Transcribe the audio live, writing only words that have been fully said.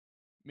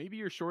Maybe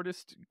your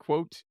shortest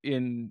quote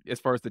in as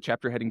far as the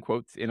chapter heading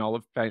quotes in all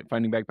of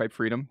Finding Bagpipe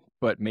Freedom,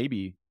 but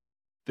maybe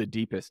the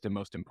deepest and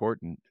most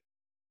important.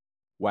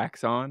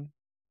 Wax on,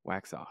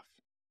 wax off.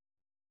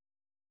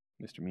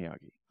 Mr.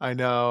 Miyagi. I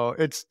know.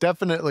 It's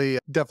definitely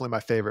my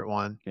favorite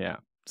one. Yeah.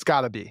 It's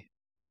got to be.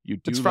 You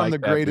do It's from like the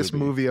that greatest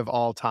movie of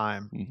all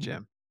time, Mhm.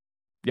 Jim.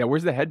 Yeah,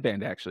 where's the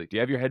headband actually? Do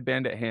you have your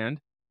headband at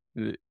hand?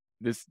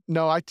 This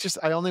No, I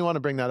only want to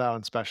bring that out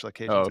on special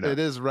occasions. Oh, no. It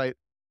is right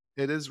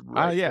yeah,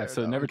 there,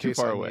 so though, never in too case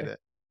far I away. need it.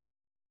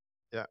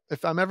 Yeah.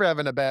 If I'm ever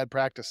having a bad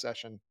practice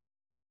session,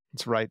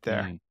 it's right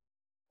there. Mm.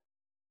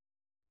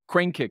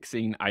 Crane kick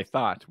scene, I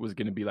thought, was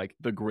gonna be, like,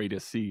 the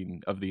greatest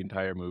scene of the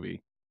entire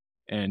movie.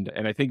 And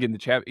I think in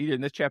the either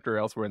in this chapter or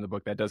elsewhere in the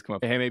book, that does come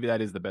up. Hey, maybe that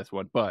is the best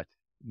one, but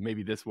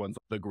maybe this one's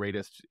the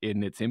greatest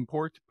in its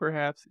import,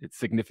 perhaps, its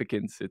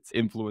significance, its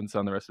influence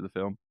on the rest of the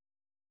film.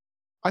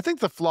 I think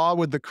the flaw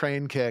with the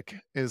crane kick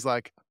is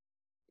like,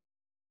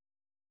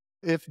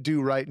 if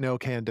do right, no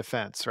can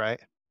defense, right?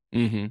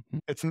 Mhm.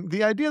 It's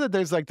the idea that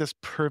there's like this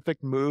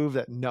perfect move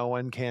that no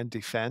one can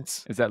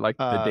defense. Is that like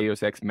the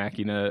Deus Ex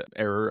Machina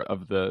error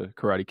of the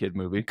Karate Kid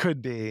movie?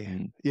 Could be.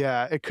 Mm.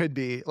 Yeah, it could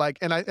be. Like,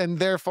 and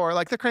therefore,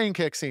 like the crane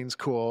kick scene's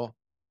cool.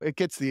 It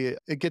gets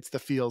the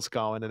feels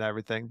going and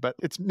everything, but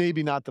it's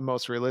maybe not the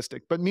most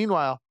realistic. But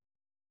meanwhile,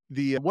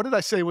 what did I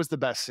say was the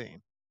best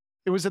scene?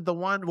 It was at the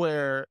one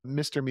where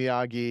Mr.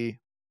 Miyagi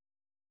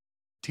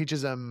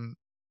teaches him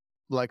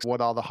like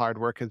what all the hard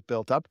work has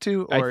built up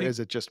to, or is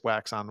it just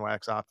wax on,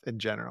 wax off in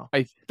general?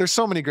 There's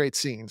so many great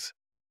scenes.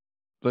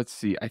 Let's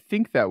see. I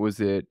think that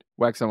was it.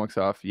 Wax on, wax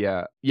off.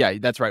 Yeah. Yeah,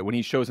 that's right. When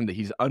he shows him that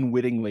he's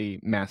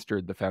unwittingly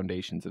mastered the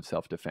foundations of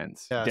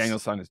self-defense. Yes.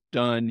 Daniel-san is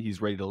done. He's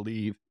ready to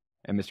leave.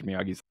 And Mr.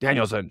 Miyagi's,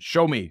 Daniel-san,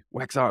 show me.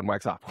 Wax on,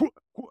 wax off.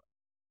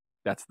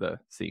 That's the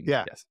scene.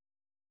 Yeah. Yes.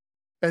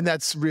 And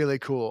that's really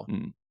cool.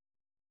 Mm.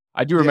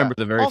 I do remember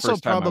the very Also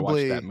first time I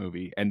probably- watched that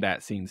movie and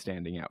that scene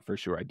standing out for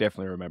sure. I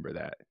definitely remember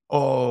that.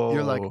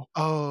 You're like,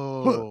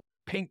 oh,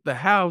 Paint the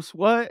house.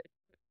 What?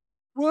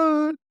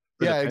 What?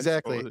 yeah,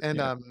 exactly.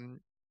 And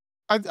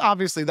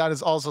obviously that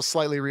is also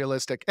slightly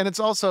realistic, and it's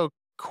also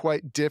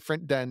quite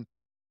different than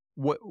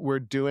what we're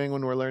doing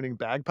when we're learning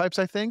bagpipes,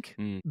 I think,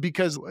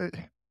 because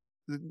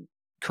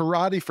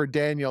karate for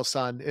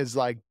Daniel-san is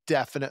like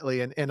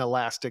definitely an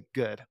inelastic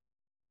good.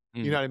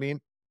 You know what I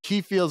mean?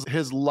 He feels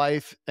his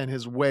life and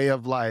his way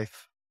of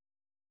life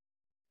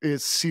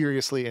is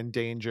seriously in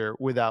danger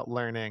without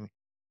learning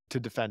to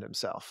defend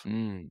himself,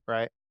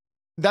 right?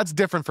 That's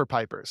different for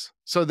pipers.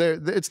 So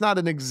it's not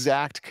an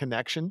exact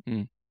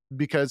connection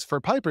because for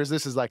pipers,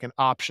 this is like an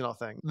optional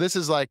thing. This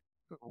is like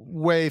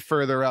way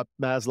further up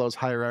Maslow's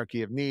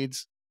hierarchy of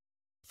needs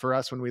for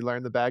us when we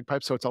learn the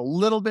bagpipe. So it's a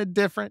little bit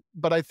different,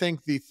 but I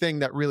think the thing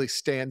that really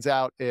stands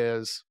out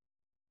is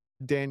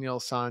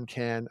Daniel-san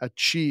can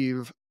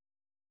achieve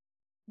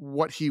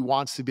what he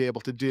wants to be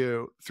able to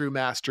do through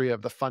mastery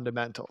of the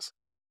fundamentals.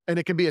 And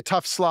it can be a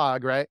tough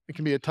slog, right? It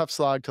can be a tough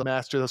slog to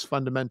master those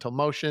fundamental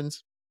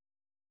motions.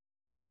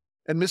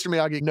 And Mr.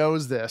 Miyagi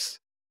knows this.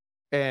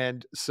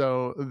 And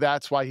so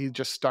that's why he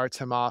just starts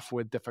him off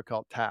with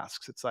difficult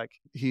tasks. It's like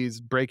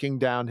he's breaking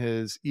down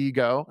his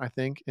ego, I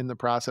think, in the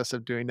process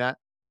of doing that.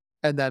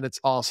 And then it's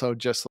also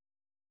just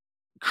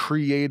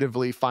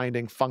creatively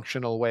finding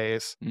functional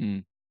ways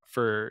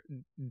for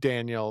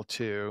Daniel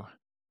to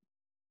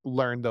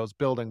learn those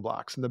building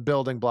blocks, and the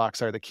building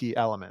blocks are the key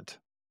element.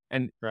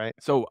 And right.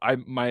 So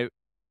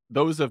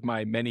those of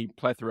my many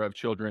plethora of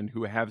children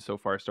who have so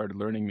far started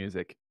learning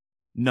music,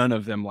 none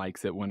of them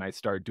likes it when I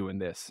start doing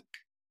this.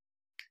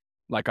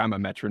 Like I'm a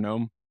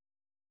metronome.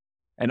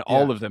 And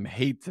all of them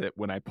hate it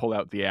when I pull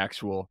out the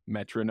actual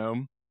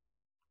metronome.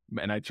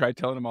 And I try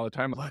telling them all the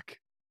time, look,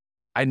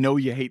 I know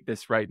you hate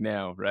this right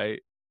now, right?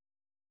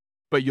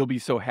 But you'll be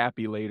so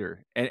happy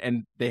later.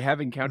 And they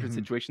have encountered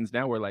situations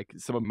now where like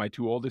some of my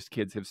two oldest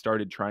kids have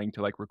started trying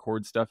to like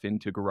record stuff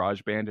into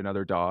GarageBand and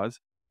other DAWs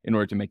in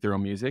order to make their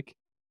own music.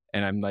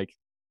 And I'm like,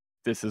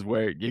 this is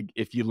where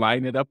if you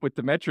line it up with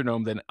the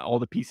metronome, then all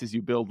the pieces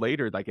you build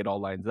later, like it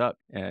all lines up.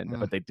 And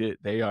but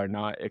they are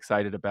not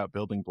excited about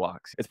building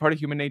blocks. It's part of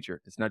human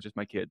nature. It's not just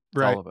my kid.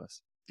 It's all of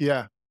us.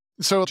 Yeah.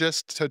 So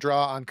just to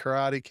draw on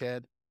Karate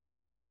Kid,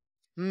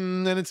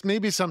 and it's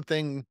maybe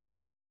something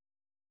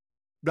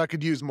that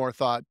could use more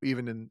thought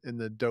even in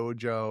the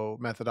dojo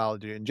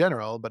methodology in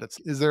general, but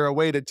is there a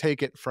way to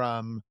take it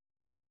from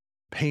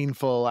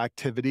painful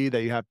activity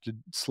that you have to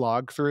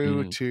slog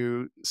through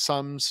to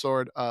some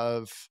sort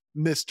of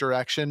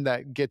misdirection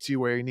that gets you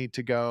where you need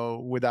to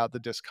go without the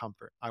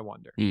discomfort, I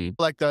wonder.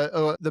 Like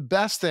the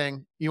best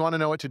thing, you want to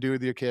know what to do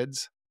with your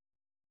kids,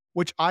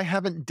 which I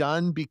haven't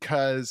done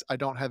because I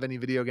don't have any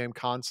video game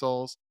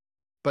consoles,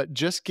 but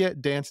just get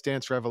Dance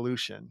Dance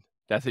Revolution.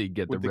 That's how you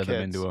get the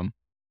rhythm into them.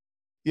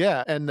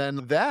 Yeah. And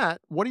then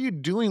what are you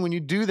doing when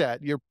you do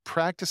that? You're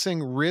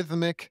practicing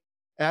rhythmic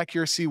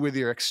accuracy with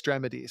your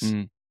extremities,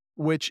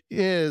 which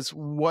is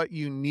what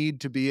you need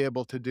to be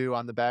able to do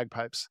on the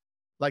bagpipes.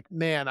 Like,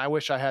 man, I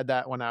wish I had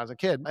that when I was a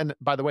kid. And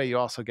by the way, you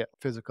also get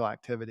physical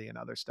activity and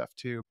other stuff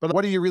too. But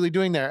what are you really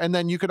doing there? And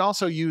then you could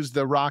also use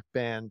the Rock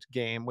Band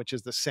game, which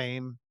is the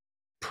same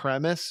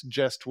premise,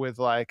 just with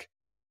like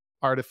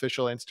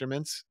artificial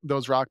instruments.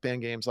 Those Rock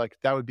Band games, like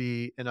that would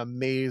be an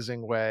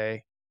amazing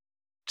way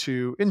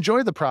to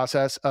enjoy the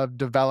process of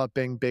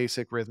developing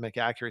basic rhythmic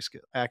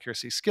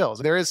accuracy skills.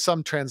 There is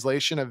some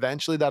translation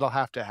eventually that'll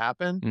have to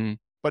happen. Mm,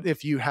 But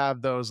if you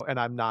have those, and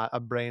I'm not a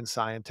brain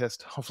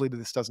scientist, hopefully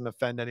this doesn't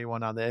offend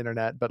anyone on the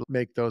internet, but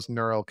make those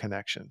neural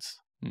connections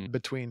mm,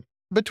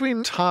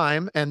 between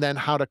time and then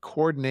how to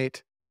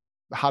coordinate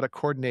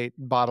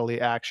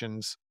bodily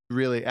actions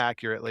really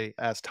accurately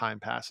as time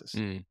passes.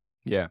 mm.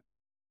 Yeah.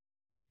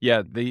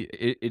 Yeah,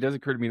 it does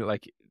occur to me that,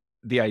 like,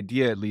 the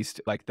idea at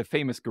least, like, the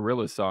famous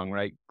Gorillaz song,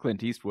 right?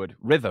 Clint Eastwood,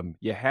 "Rhythm,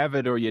 you have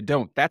it or you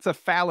don't." That's a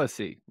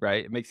fallacy,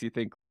 right? It makes you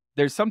think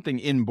there's something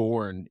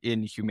inborn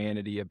in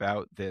humanity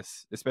about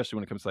this, especially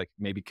when it comes to, like,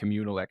 maybe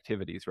communal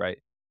activities, right?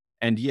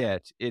 And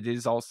yet, it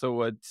is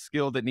also a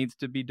skill that needs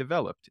to be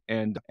developed,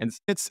 and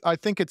I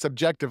think it's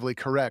objectively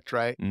correct,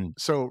 right? mm,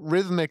 So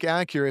rhythmic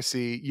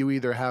accuracy, you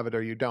either have it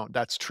or you don't.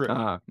 That's true.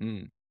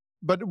 mm,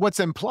 But what's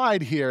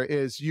implied here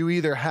is you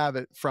either have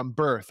it from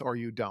birth or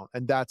you don't,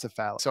 and that's a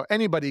fallacy. So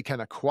anybody can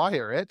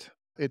acquire it.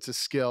 It's a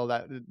skill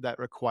that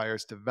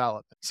requires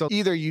development. So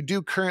either you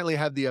do currently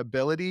have the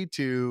ability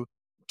to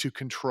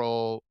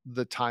control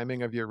the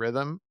timing of your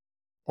rhythm,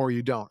 or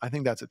you don't. I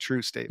think that's a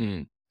true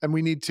statement. mm. And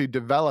we need to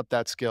develop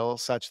that skill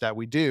such that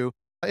we do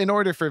in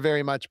order for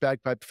very much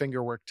bagpipe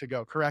finger work to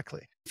go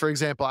correctly. For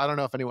example, I don't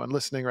know if anyone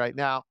listening right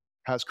now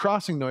has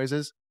crossing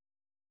noises,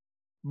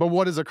 but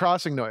what is a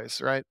crossing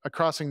noise, right? A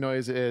crossing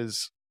noise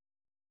is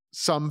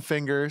some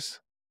fingers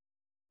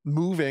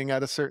moving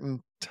at a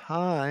certain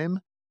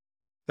time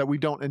that we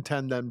don't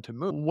intend them to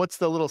move. What's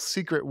the little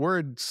secret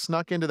word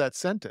snuck into that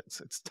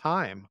sentence? It's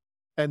time.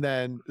 And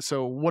then,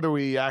 so what are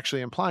we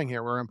actually implying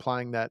here? We're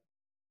implying that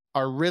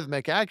our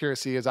rhythmic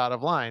accuracy is out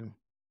of line,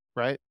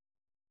 right?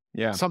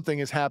 Yeah, Something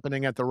is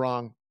happening at the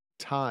wrong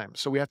time.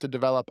 So we have to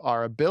develop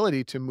our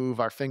ability to move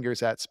our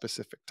fingers at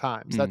specific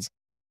times. mm,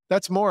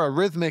 That's more a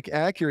rhythmic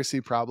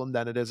accuracy problem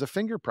than it is a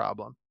finger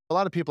problem. A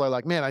lot of people are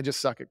like, man, I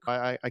just suck at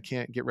I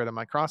can't get rid of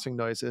my crossing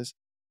noises.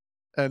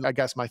 And I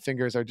guess my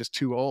fingers are just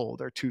too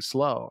old or too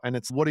slow. And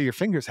it's what do your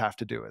fingers have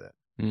to do with it?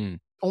 mm.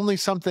 Only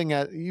something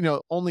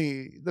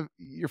only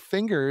your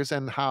fingers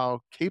and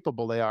how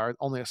capable they are,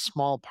 only a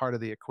small part of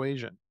the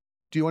equation.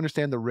 Do you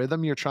understand the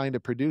rhythm you're trying to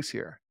produce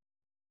here?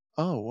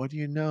 Oh, what do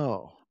you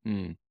know?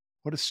 Mm.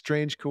 What a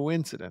strange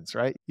coincidence,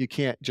 right? You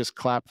can't just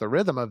clap the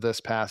rhythm of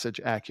this passage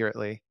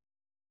accurately.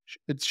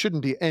 It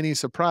shouldn't be any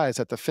surprise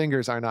that the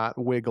fingers are not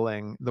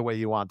wiggling the way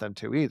you want them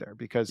to either,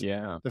 because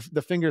Yeah.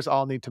 the fingers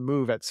all need to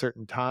move at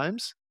certain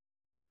times,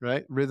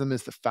 right? Rhythm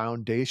is the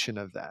foundation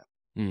of that.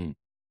 Mm.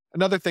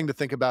 Another thing to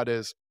think about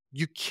is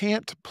you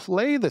can't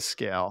play the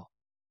scale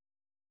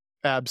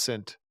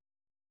absent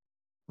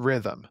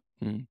rhythm,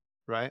 Mm.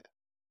 right?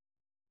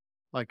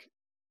 Like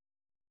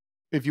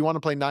if you want to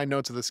play 9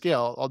 notes of the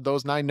scale, all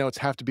those 9 notes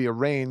have to be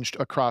arranged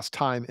across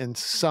time in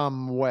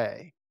some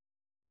way.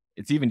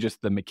 It's even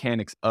just the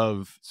mechanics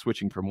of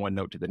switching from one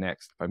note to the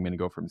next. If I'm gonna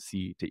go from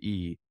C to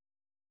E,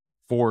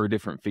 4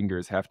 different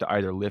fingers have to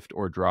either lift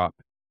or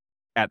drop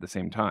at the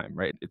same time,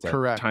 right? It's a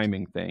Correct.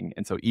 timing thing,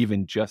 and so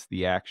even just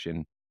the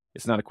action,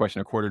 it's not a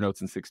question of quarter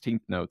notes and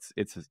 16th notes,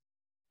 it's just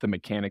the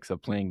mechanics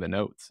of playing the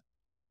notes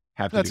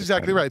have to do That's with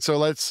exactly timing.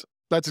 right.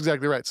 That's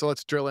exactly right. So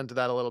let's drill into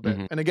that a little bit.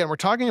 Mhm. And again, we're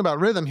talking about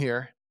rhythm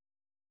here.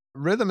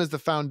 Rhythm is the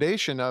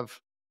foundation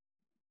of,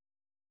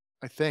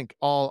 I think,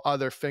 all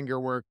other finger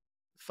work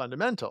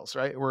fundamentals,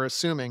 right? We're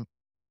assuming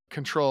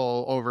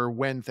control over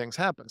when things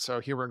happen. So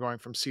here we're going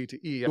from C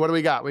to E. What do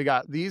we got? We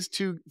got these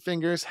 2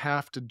 fingers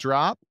have to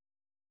drop,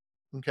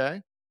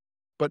 okay?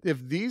 But if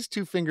these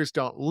 2 fingers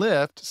don't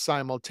lift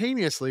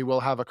simultaneously,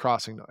 we'll have a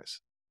crossing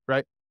noise,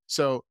 right?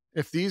 So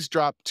if these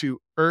drop too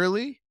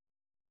early,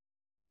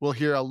 we'll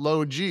hear a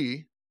low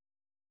G,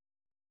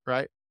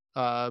 right?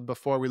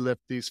 Before we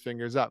lift these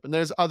fingers up. And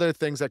there's other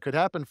things that could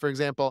happen. For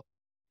example,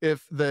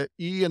 if the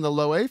E and the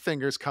low A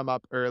fingers come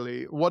up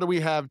early, what do we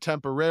have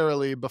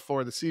temporarily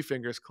before the C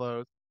fingers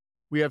close?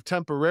 We have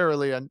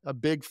temporarily a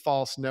big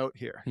false note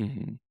here,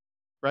 Mhm.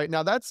 right?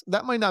 Now that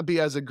might not be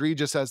as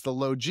egregious as the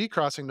low G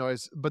crossing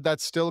noise, but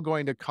that's still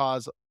going to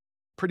cause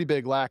pretty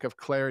big lack of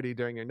clarity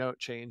during your note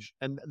change.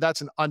 And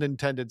that's an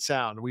unintended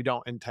sound we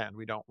don't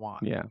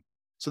want. Yeah.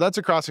 So that's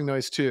a crossing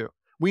noise too.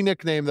 We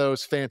nickname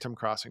those phantom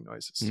crossing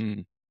noises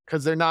Mm.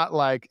 because they're not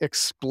like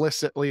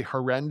explicitly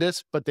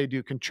horrendous, but they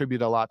do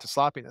contribute a lot to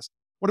sloppiness.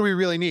 What do we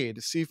really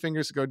need? C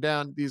fingers to go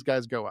down, these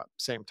guys go up,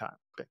 same time.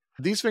 Okay.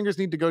 These fingers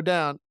need to go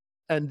down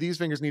and these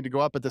fingers need to go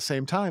up at the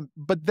same time.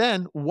 But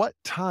then what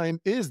time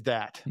is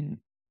that? Mm.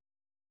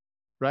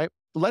 Right?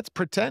 Let's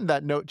pretend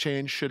that note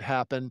change should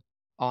happen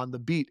on the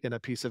beat in a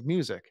piece of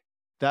music.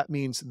 That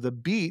means the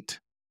beat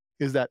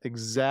is that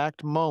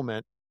exact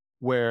moment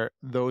where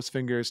those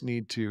fingers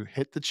need to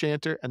hit the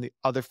chanter and the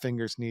other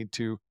fingers need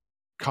to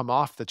come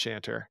off the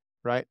chanter,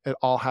 right? It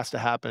all has to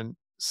happen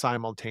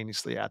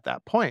simultaneously at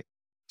that point.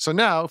 So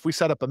now if we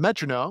set up a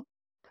metronome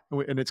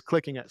and it's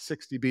clicking at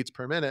 60 beats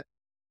per minute,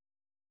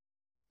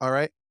 all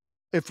right,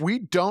 if we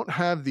don't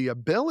have the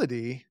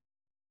ability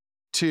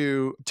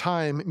to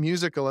time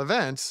musical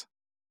events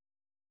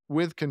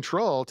with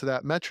control to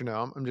that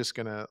metronome,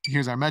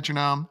 here's our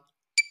metronome,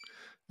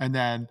 and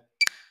then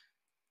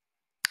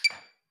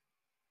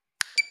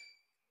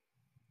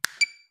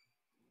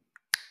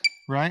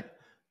right?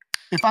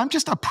 If I'm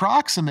just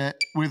approximate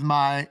with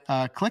my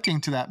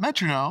clicking to that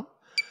metronome,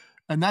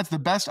 and that's the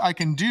best I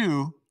can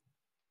do,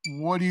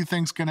 what do you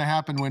think's going to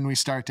happen when we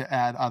start to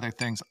add other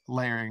things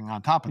layering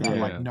on top of that,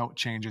 like note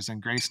changes and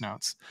grace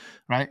notes,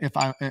 right?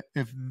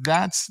 If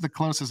that's the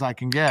closest I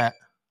can get,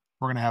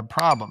 we're going to have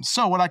problems.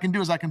 So what I can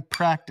do is I can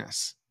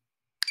practice.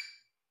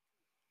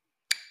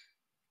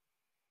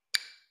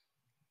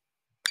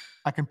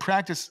 I can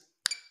practice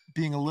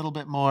being a little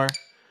bit more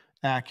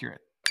accurate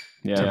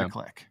to the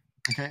click.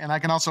 Okay, and I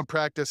can also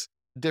practice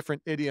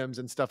different idioms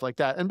and stuff like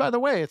that. And by the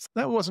way,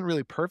 that wasn't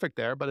really perfect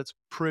there, but it's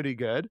pretty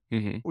good.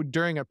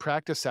 During a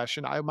practice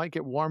session, I might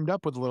get warmed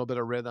up with a little bit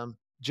of rhythm,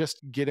 just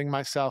getting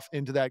myself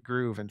into that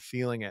groove and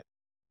feeling it.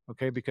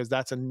 Okay, because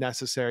that's a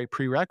necessary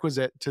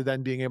prerequisite to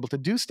then being able to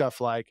do stuff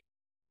like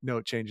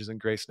note changes and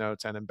grace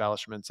notes and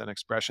embellishments and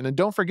expression. And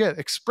don't forget,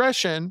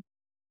 expression,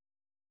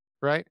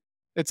 right?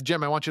 It's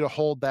Jim, I want you to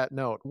hold that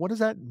note. What does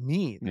that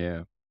mean?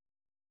 Yeah.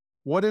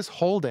 What is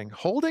holding?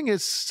 Holding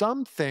is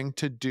something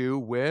to do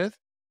with,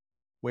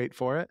 wait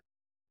for it,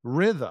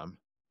 rhythm,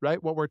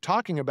 right? What we're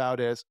talking about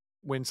is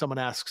when someone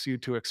asks you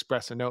to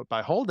express a note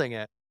by holding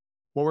it,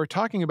 what we're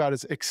talking about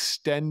is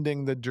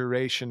extending the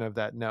duration of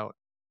that note.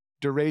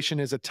 Duration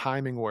is a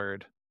timing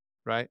word,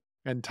 right?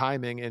 And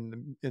timing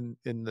in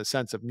the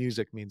sense of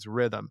music means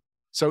rhythm.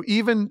 So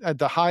even at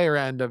the higher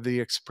end of the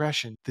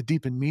expression, the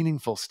deep and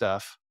meaningful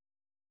stuff,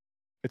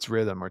 it's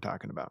rhythm we're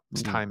talking about.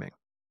 It's timing.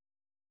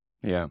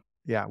 Yeah.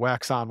 Yeah,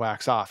 wax on,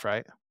 wax off,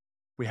 right?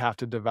 We have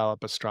to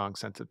develop a strong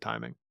sense of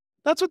timing.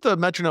 That's what the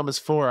metronome is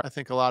for. I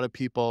think a lot of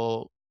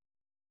people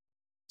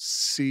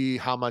see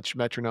how much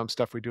metronome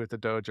stuff we do at the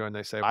dojo and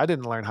they say, I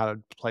didn't learn how to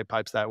play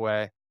pipes that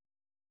way.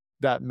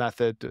 That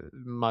method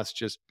must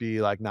just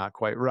be like not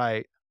quite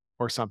right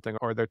or something,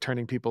 or they're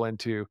turning people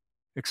into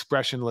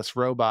expressionless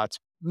robots.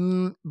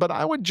 But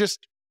I would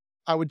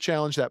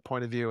challenge that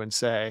point of view and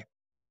say,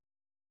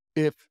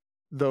 if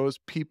those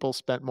people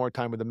spent more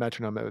time with the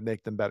metronome, it would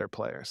make them better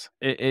players.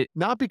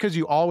 Not because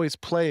you always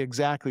play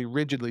exactly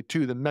rigidly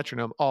to the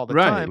metronome all the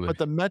time, but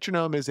the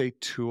metronome is a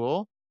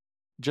tool,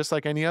 just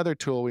like any other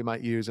tool we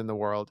might use in the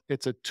world.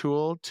 It's a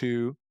tool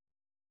to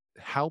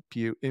help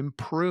you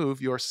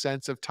improve your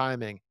sense of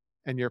timing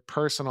and your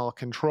personal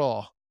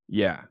control.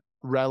 Yeah.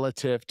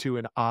 Relative to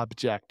an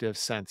objective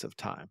sense of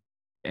time.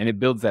 And it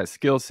builds that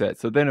skill set.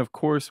 So then, of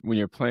course, when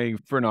you're playing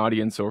for an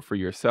audience or for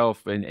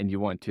yourself and you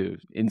want to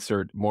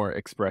insert more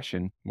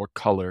expression, more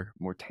color,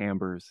 more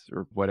timbres,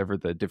 or whatever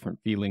the different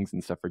feelings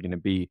and stuff are going to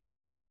be,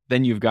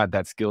 then you've got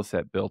that skill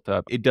set built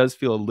up. It does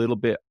feel a little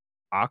bit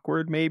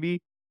awkward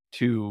maybe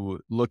to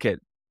look at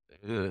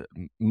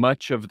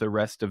much of the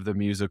rest of the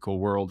musical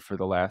world for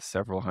the last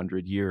several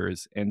hundred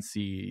years and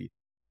see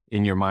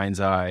in your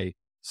mind's eye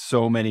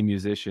so many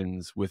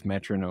musicians with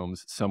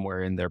metronomes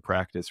somewhere in their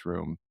practice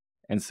room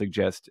and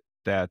suggest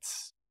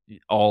that's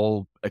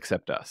all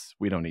except us.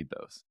 We don't need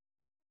those.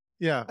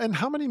 Yeah. And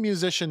how many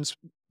musicians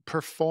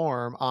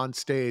perform on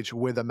stage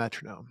with a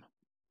metronome?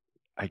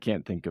 I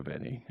can't think of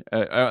any.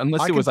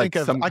 Unless it was like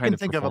some kind of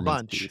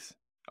performance piece.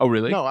 Oh,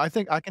 really? No, I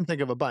can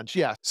think of a bunch.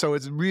 Yeah. So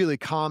it's really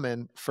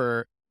common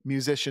for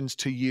musicians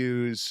to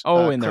use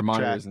in their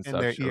monitors and stuff.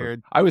 In their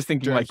ear. I was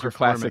thinking like your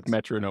classic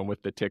metronome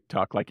with the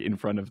tick-tock, like in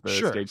front of the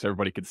stage so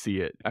everybody could see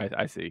it.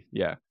 I see.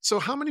 Yeah. So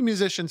how many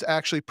musicians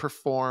actually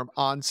perform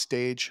on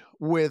stage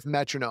with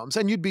metronomes?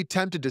 And you'd be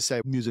tempted to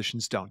say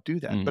musicians don't do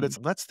that. But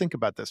let's think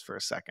about this for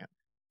a second.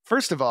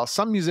 First of all,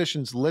 some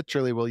musicians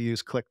literally will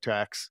use click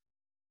tracks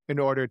in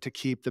order to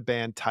keep the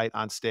band tight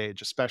on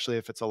stage, especially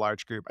if it's a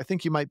large group. I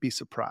think you might be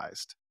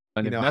surprised.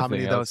 And how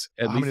many of those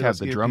at least have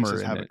the drummer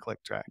in have it. A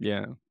click track.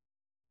 Yeah.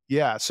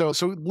 Yeah, so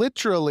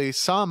literally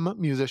some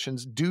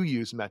musicians do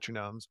use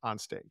metronomes on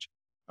stage.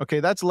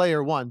 Okay, that's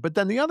layer one. But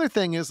then the other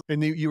thing is,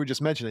 and you were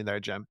just mentioning there,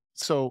 Jim.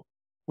 So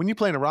when you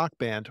play in a rock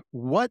band,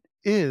 what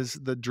is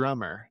the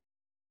drummer?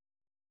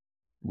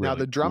 Now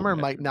the drummer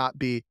might not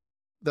be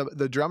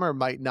the drummer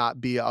might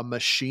not be a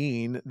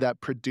machine that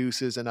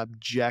produces an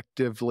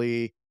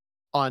objectively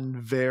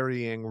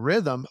unvarying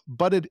rhythm,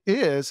 but it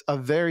is a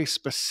very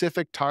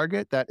specific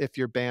target that if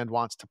your band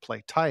wants to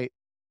play tight,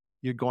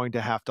 you're going to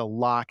have to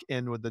lock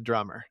in with the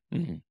drummer.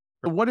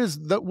 What is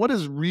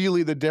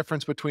really the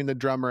difference between the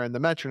drummer and the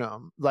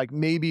metronome? Like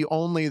maybe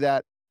only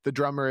that the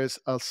drummer is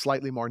a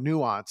slightly more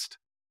nuanced,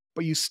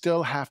 but you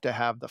still have to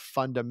have the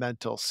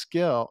fundamental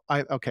skill.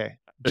 Okay,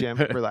 Jim,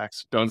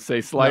 relax. Don't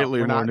say slightly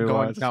more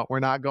nuanced.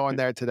 We're not going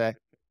there today.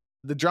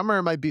 The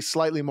drummer might be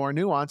slightly more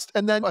nuanced,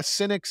 and then a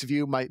cynic's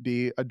view might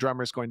be a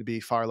drummer is going to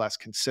be far less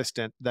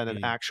consistent than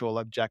an actual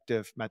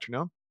objective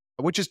metronome,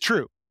 which is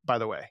true, by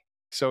the way.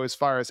 So as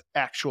far as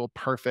actual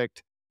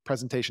perfect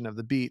presentation of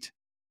the beat,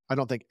 I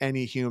don't think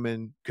any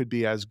human could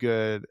be as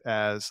good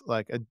as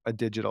like a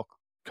digital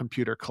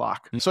computer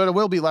clock. Mm. So it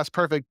will be less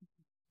perfect.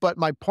 But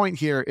my point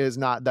here is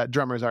not that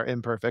drummers are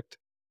imperfect.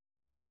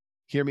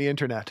 Hear me,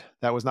 internet.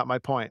 That was not my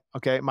point.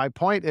 Okay. My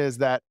point is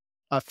that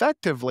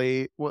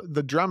effectively,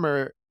 the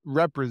drummer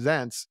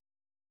represents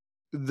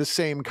the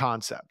same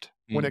concept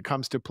when it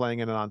comes to playing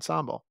in an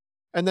ensemble.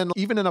 And then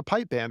even in a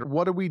pipe band,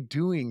 what are we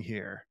doing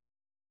here?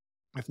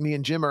 If me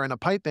and Jim are in a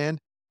pipe band,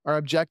 our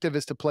objective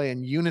is to play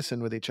in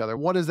unison with each other.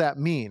 What does that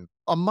mean?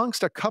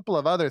 Amongst a couple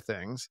of other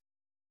things,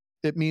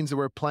 it means that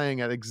we're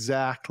playing at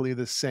exactly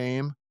the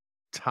same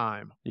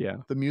time. Yeah.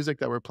 The music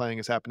that we're playing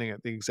is happening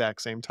at the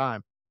exact same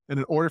time. And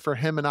in order for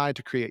him and I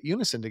to create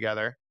unison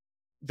together,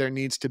 there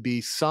needs to be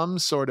some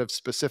sort of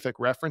specific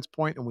reference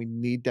point, and we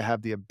need to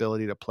have the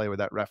ability to play with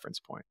that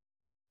reference point.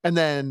 And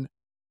then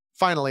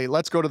finally,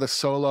 let's go to the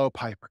solo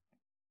piper.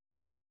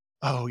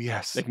 Oh,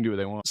 yes. They can do what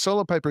they want.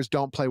 Solo pipers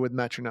don't play with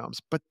metronomes,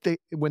 but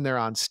when they're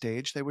on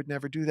stage, they would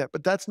never do that.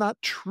 But that's not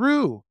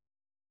true.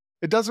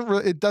 It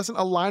doesn't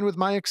align with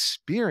my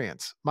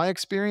experience. My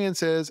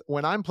experience is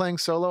when I'm playing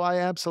solo, I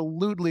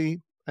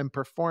absolutely am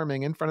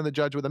performing in front of the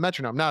judge with a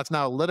metronome. Now, it's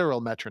not a literal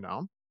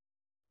metronome,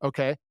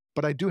 okay?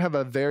 But I do have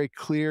a very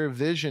clear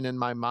vision in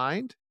my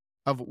mind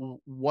of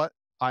what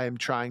I am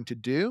trying to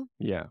do.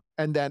 Yeah.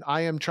 And then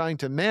I am trying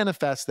to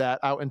manifest that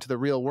out into the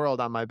real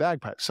world on my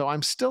bagpipes. So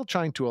I'm still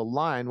trying to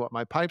align what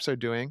my pipes are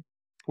doing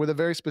with a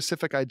very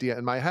specific idea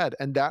in my head.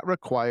 And that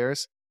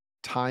requires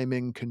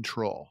timing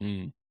control.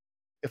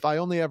 If I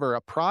only ever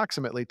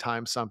approximately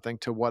time something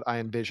to what I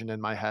envision in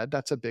my head,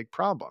 that's a big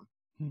problem.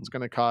 It's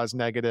going to cause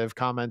negative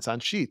comments on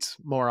sheets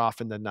more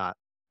often than not,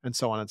 and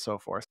so on and so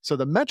forth. So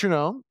the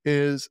metronome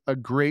is a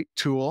great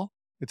tool.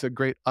 It's a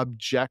great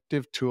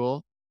objective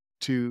tool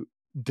to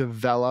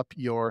develop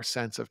your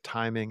sense of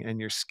timing and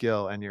your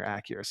skill and your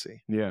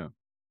accuracy. Yeah.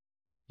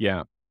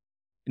 Yeah.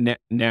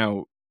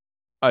 Now,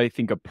 I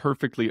think a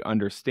perfectly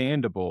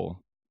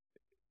understandable,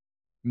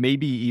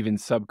 maybe even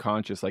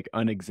subconscious, like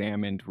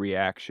unexamined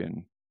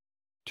reaction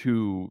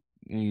to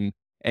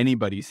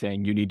anybody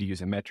saying you need to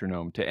use a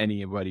metronome to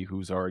anybody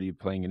who's already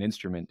playing an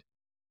instrument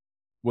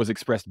was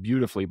expressed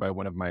beautifully by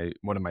one of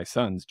my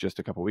sons just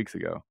a couple weeks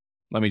ago.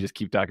 Let me just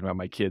keep talking about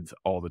my kids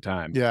all the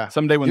time. Yeah.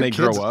 Someday when Your they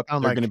grow kids up, they're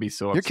sound like- going to be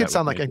so upset. Your kids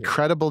sound with like me.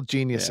 incredible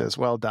geniuses.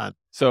 Well done.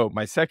 So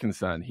my second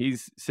son,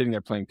 he's sitting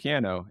there playing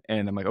piano,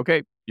 and I'm like,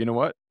 okay, you know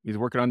what? He's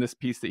working on this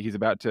piece that he's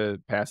about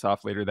to pass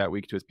off later that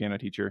week to his piano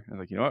teacher. I was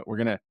like, you know what? We're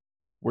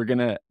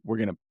gonna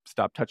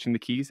stop touching the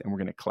keys and we're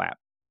gonna clap.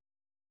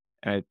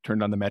 And I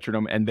turned on the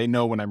metronome, and they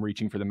know when I'm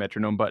reaching for the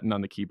metronome button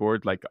on the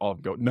keyboard, like I'll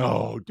go,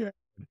 no, Dad.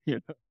 You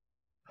know?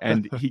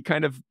 And he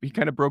kind of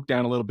broke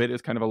down a little bit. It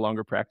was kind of a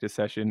longer practice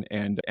session.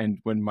 And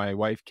when my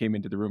wife came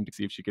into the room to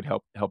see if she could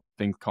help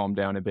things calm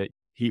down a bit,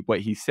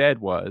 what he said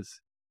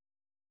was,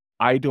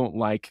 I don't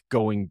like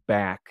going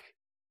back.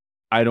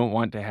 I don't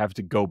want to have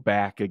to go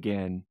back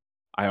again.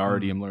 I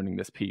already am learning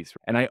this piece.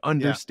 And I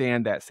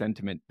understand that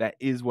sentiment. That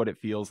is what it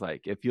feels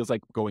like. It feels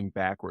like going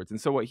backwards.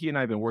 And so what he and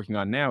I have been working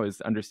on now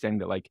is understanding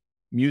that like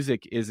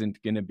music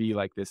isn't going to be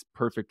like this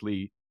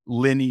perfectly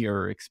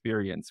linear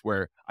experience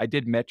where I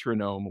did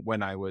metronome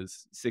when I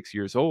was 6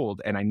 years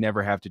old and I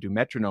never have to do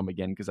metronome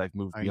again because I've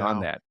moved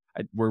beyond that.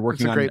 We're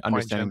working on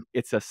understanding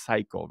it's a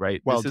cycle, right?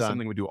 This is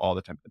something we do all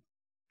the time.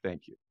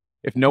 Thank you.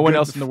 If no one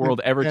else in the world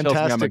ever tells me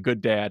I'm a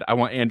good dad, I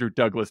want Andrew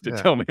Douglas to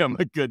tell me I'm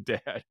a good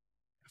dad.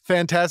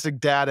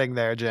 Fantastic dadding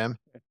there, Jim.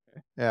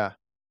 Yeah.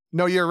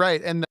 No, you're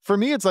right. And for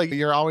me, it's like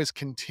you're always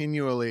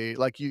continually,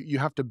 like you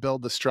have to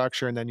build the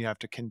structure and then you have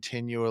to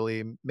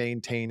continually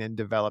maintain and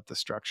develop the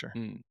structure.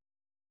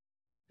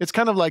 It's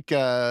kind of like,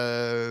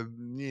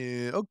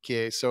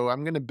 okay, so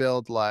I'm going to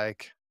build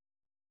like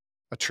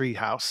a tree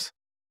house.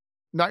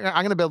 No, I'm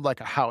going to build like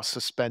a house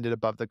suspended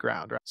above the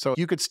ground. Right? So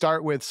you could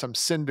start with some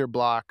cinder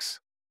blocks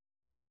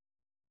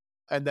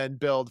and then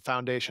build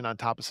foundation on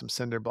top of some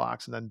cinder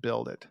blocks and then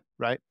build it,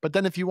 right? But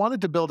then if you wanted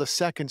to build a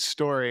second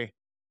story,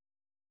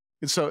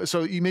 so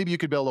maybe you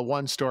could build a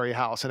one-story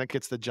house and it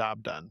gets the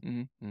job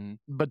done.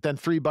 But then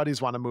 3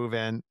 buddies want to move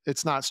in.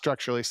 It's not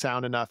structurally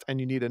sound enough and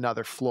you need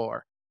another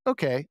floor.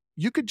 Okay,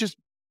 you could just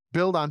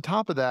build on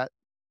top of that,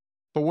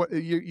 but what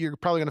you're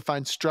probably going to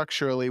find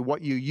structurally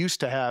what you used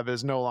to have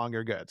is no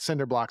longer good.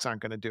 Cinder blocks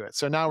aren't going to do it.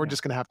 So now we're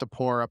just going to have to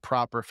pour a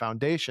proper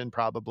foundation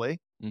probably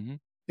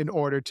in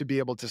order to be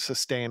able to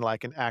sustain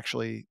like an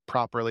actually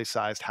properly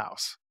sized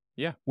house.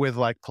 Yeah. With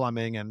like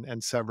plumbing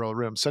and several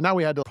rooms. So now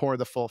we had to pour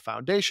the full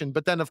foundation.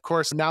 But then of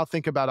course, now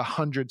think about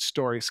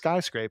 100-story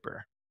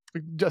skyscraper.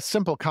 Just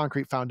simple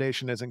concrete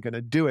foundation isn't going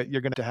to do it.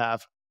 You're going to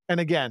have, and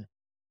again,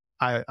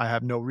 I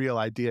have no real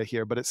idea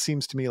here, but it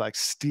seems to me like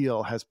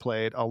steel has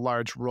played a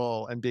large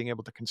role in being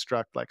able to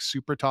construct like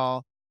super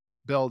tall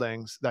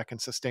buildings that can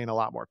sustain a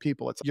lot more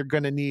people. You're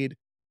going to need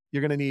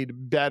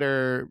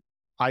better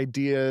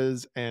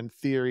ideas and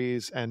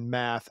theories and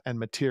math and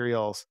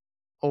materials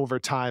over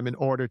time in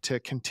order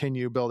to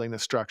continue building the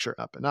structure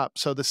up and up.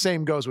 So the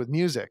same goes with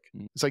music.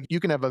 It's like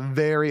you can have a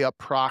very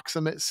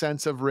approximate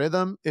sense of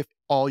rhythm if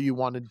all you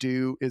want to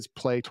do is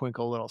play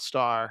Twinkle Little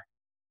Star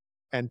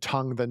and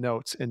tongue the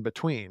notes in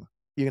between.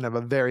 You can have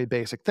a very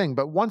basic thing.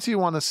 But once you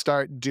want to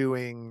start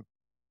doing,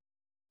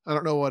 I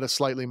don't know what a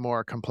slightly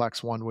more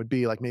complex one would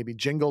be, like maybe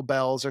jingle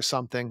bells or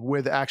something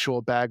with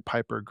actual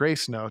bagpiper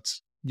grace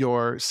notes,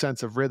 your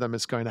sense of rhythm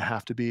is going to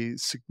have to be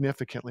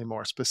significantly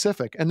more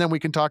specific. And then we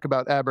can talk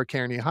about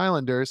Abercairn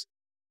Highlanders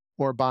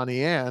or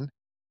Bonnie Ann,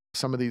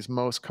 some of these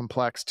most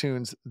complex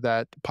tunes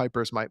that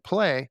pipers might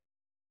play.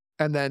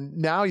 And then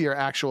now your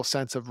actual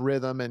sense of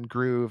rhythm and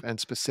groove and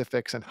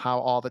specifics and how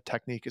all the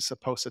technique is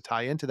supposed to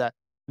tie into that.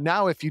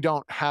 Now, if you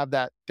don't have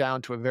that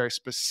down to a very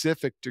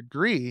specific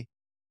degree,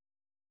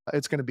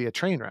 it's going to be a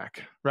train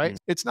wreck, right? Mm.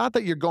 It's not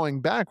that you're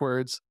going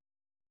backwards.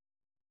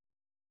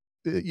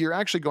 You're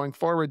actually going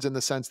forwards in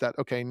the sense that,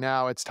 okay,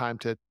 now it's time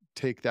to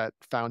take that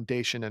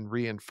foundation and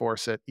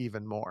reinforce it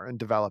even more and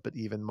develop it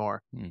even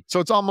more. Mm. So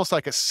it's almost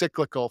like a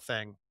cyclical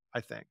thing,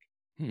 I think.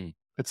 Hmm.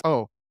 It's,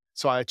 oh,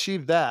 so I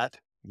achieved that.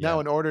 Yeah. Now,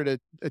 in order to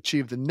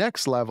achieve the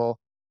next level,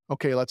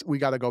 okay, we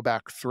got to go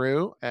back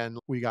through and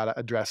we got to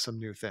address some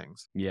new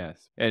things.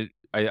 Yes. And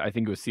I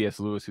think it was C.S.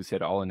 Lewis who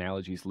said all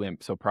analogies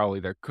limp. So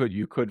probably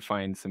you could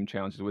find some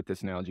challenges with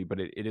this analogy, but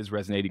it is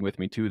resonating with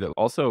me too. That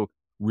also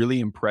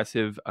really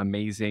impressive,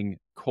 amazing,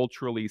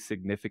 culturally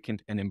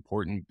significant and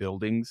important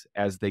buildings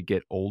as they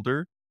get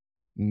older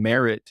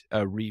merit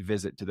a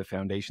revisit to the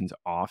foundations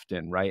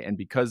often, right? And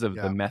because of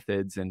the Yeah.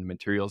 methods and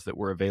materials that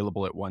were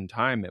available at one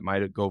time, it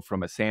might go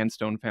from a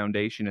sandstone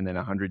foundation and then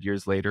 100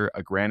 years later,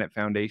 a granite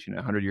foundation,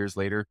 100 years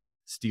later,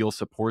 steel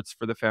supports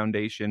for the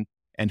foundation,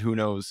 and who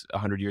knows,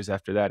 100 years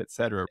after that, et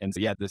cetera. And so,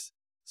 yeah, this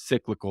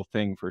cyclical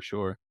thing for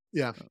sure.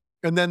 Yeah.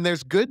 And then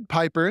there's good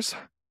pipers,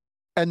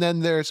 and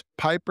then there's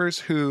pipers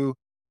who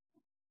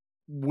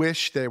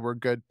wish they were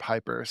good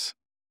pipers.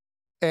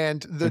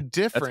 And the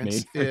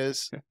difference me.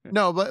 is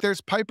no, but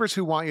there's pipers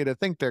who want you to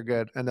think they're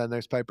good, and then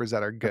there's pipers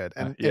that are good.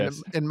 And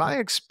Yes. in my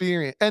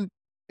experience, and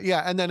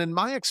yeah, and then in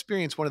my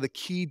experience, one of the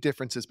key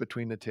differences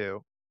between the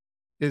two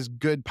is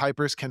good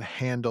pipers can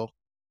handle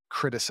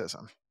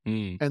criticism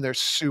Mm. and they're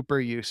super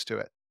used to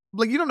it.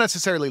 Like you don't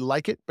necessarily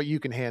like it, but you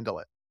can handle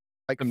it.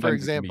 Like for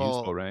Sometimes it can be useful,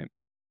 example, right?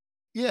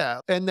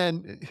 yeah, and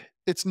then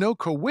it's no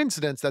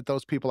coincidence that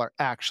those people are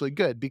actually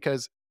good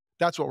because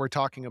that's what we're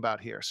talking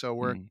about here. So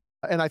Mm.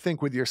 and I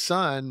think with your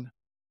son,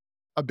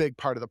 a big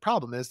part of the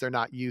problem is they're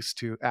not used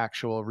to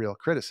actual real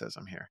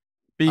criticism here.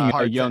 Being a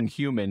Hard young thing.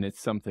 human,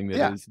 it's something that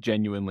Yeah, is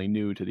genuinely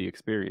new to the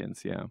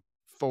experience. Yeah.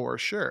 for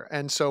sure.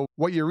 And so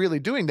what you're really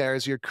doing there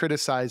is you're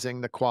criticizing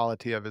the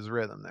quality of his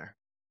rhythm there.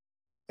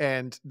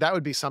 And that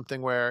would be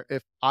something where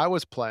if I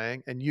was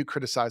playing and you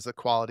criticize the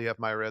quality of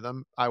my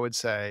rhythm, I would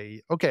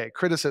say, okay,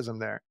 criticism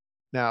there.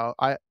 Now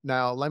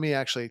let me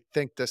actually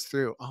think this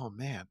through. Oh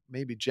man,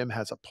 maybe Jim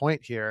has a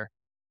point here.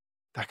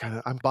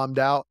 I'm bummed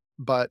out,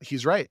 but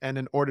he's right. And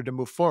in order to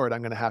move forward,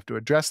 I'm going to have to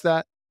address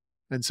that.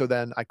 And so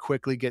then I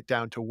quickly get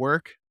down to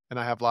work and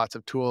I have lots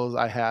of tools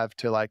I have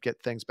to like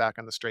get things back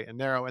on the straight and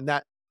narrow. And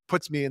that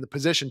puts me in the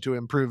position to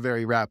improve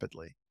very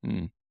rapidly.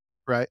 Mm.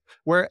 Right.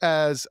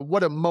 Whereas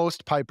what do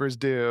most pipers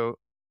do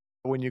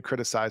when you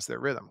criticize their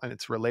rhythm? And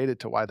it's related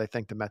to why they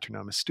think the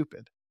metronome is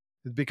stupid.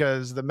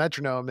 Because the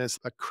metronome is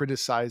a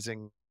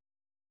criticizing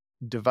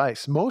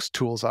device. Most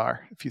tools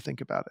are, if you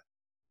think about it.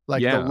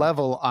 Like Yeah. the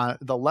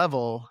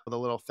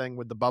little thing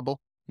with the bubble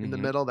in the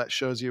Mhm. middle that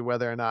shows you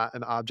whether or not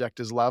an object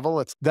is level.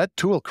 It's that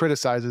tool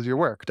criticizes your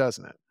work,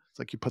 doesn't it? It's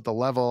like you put the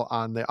level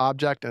on the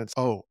object and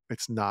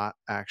it's not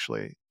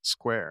actually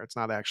square. It's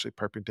not actually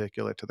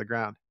perpendicular to the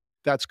ground.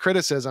 That's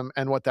criticism.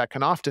 And what that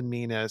can often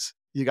mean is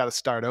you got to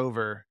start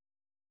over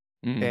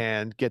Mm.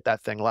 and get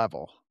that thing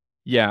level,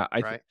 Yeah,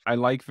 right? I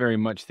like very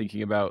much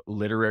thinking about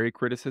literary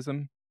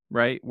criticism,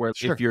 right? Where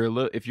Sure. if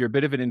you're a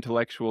bit of an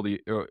intellectual,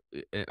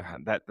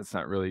 that's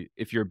not really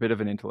if you're a bit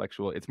of an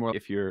intellectual, it's more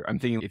if you're I'm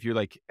thinking if you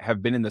like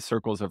have been in the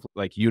circles of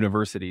like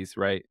universities,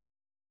 right?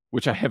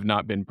 Which I have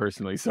not been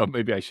personally, so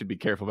maybe I should be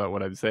careful about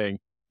what I'm saying.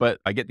 But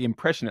I get the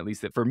impression, at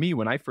least, that for me,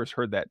 when I first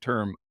heard that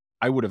term,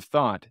 I would have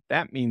thought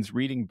that means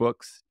reading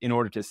books in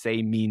order to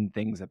say mean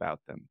things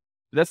about them.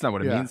 But that's not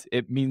what it Yeah. means.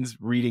 It means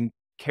reading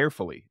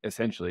carefully,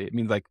 essentially. It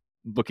means like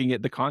looking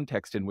at the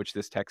context in which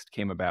this text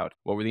came about.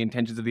 What were the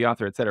intentions of the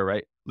author, et cetera,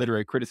 right?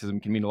 Literary criticism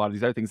can mean a lot of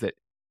these other things that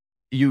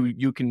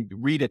you can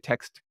read a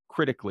text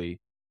critically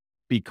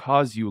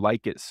because you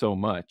like it so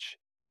much,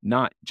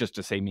 not just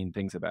to say mean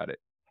things about it.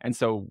 And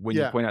so when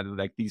you Yeah. point out that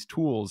like these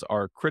tools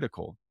are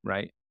critical,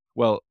 right?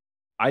 Well,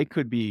 I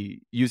could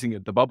be using it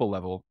at the bubble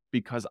level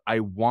because I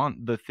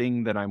want the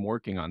thing that I'm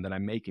working on, that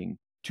I'm making,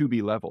 to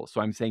be level.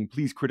 So I'm saying,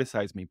 please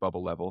criticize me,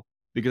 bubble level,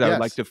 because I would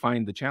like Yes. to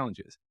find the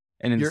challenges.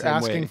 And in the You're same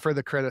asking way, for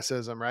the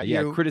criticism, right?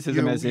 yeah,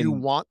 criticism as You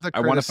in want the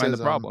I want to find the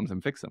criticism. problems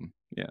and fix them.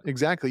 Yeah.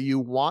 Exactly. You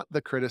want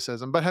the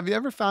criticism. But have you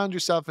ever found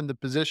yourself in the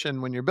position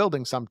when you're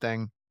building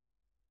something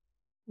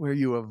where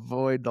you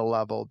avoid the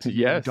level to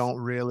you Yes. don't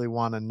really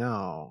want to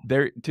know?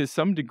 There to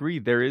some degree,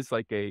 there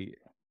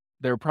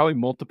are probably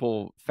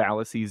multiple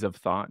fallacies of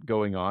thought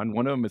going on.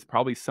 One of them is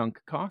probably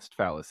sunk cost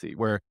fallacy,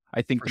 where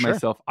I think For to sure.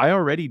 myself, I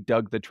already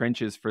dug the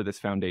trenches for this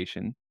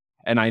foundation,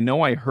 and I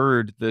know I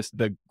heard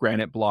the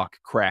granite block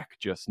crack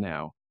just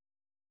now.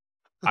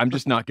 I'm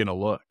just not gonna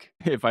look.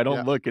 If I don't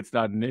Yeah. look, it's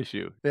not an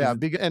issue. Yeah,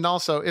 'Cause and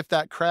also if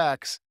that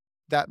cracks,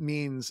 that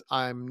means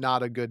I'm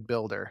not a good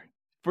builder,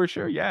 for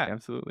sure, yeah,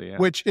 absolutely, yeah.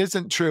 which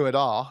isn't true at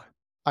all.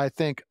 I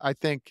think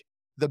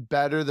the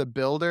better the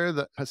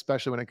builder,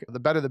 especially the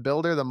better the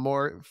builder, the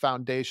more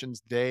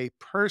foundations they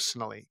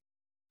personally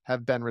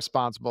have been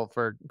responsible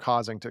for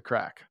causing to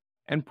crack.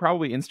 And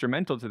probably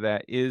instrumental to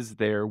that is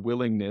their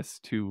willingness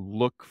to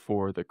look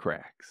for the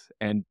cracks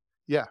and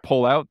Yeah,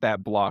 pull out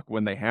that block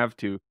when they have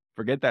to.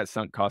 Forget that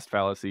sunk cost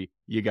fallacy.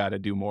 You gotta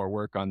do more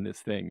work on this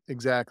thing.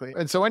 exactly.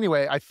 And so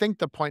anyway, I think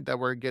the point that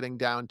we're getting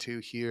down to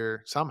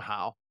here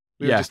somehow,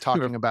 we were Yeah, just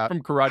talking about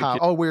from Karate how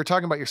Kid. we were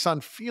talking about your son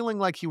feeling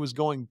like he was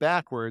going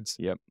backwards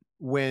Yep.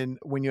 when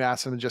you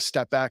asked him to just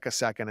step back a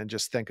second and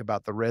just think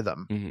about the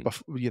rhythm,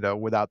 Mhm.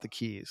 without the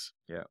keys.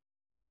 Yeah.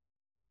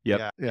 Yep.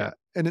 Yeah, Yep. yeah.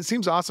 And it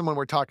seems awesome when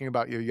we're talking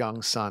about your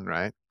young son,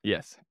 right?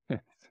 Yes.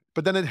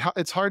 But then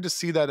it's hard to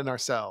see that in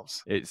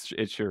ourselves. It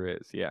sure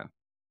is, yeah.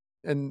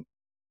 And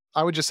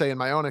I would just say in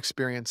my own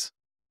experience,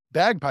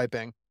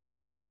 bagpiping,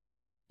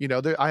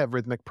 I have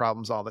rhythmic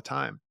problems all the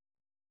time.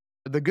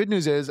 The good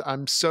news is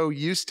I'm so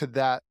used to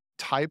that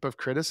type of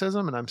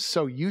criticism and I'm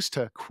so used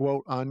to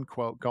quote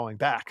unquote going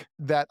back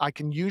that I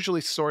can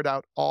usually sort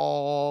out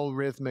all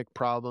rhythmic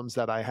problems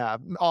that I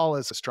have. All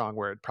is a strong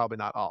word, probably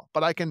not all,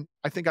 but I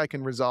think I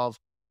can resolve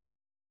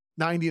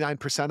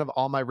 99% of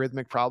all my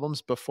rhythmic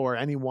problems before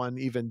anyone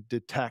even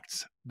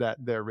detects that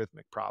they're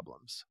rhythmic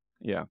problems,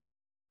 Yeah.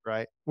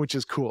 right? Which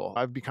is cool.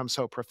 I've become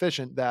so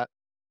proficient that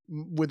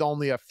with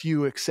only a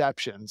few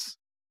exceptions,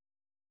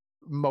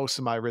 most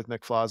of my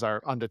rhythmic flaws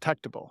are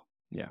undetectable,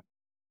 Yeah.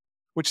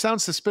 which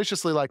sounds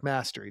suspiciously like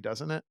mastery,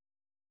 doesn't it?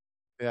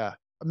 Yeah.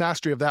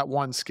 Mastery of that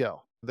one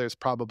skill. There's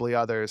probably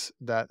others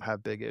that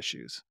have big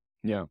issues.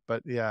 Yeah.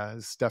 But yeah,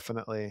 it's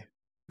definitely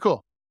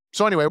cool.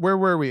 So anyway, where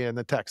were we in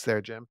the text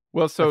there, Jim?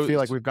 Well, I feel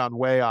like we've gone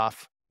way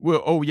off.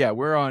 oh, yeah,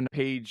 we're on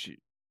page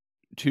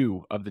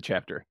 2 of the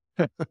chapter.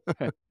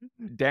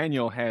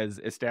 Daniel has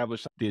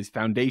established these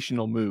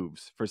foundational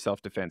moves for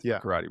self-defense for Yeah.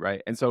 karate,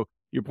 right? And so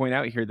you point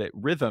out here that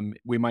rhythm,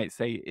 we might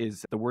say,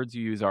 is the words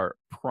you use are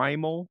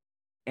primal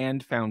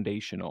and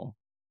foundational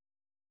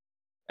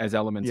as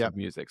elements Yeah. of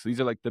music. So these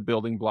are like the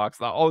building blocks,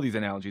 all these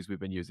analogies we've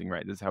been using,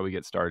 right? This is how we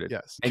get started.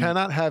 Yes. And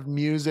Cannot have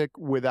music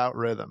without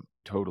rhythm.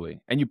 totally.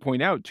 And you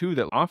point out too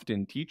that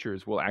often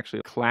teachers will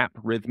actually clap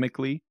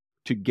rhythmically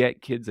to get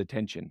kids'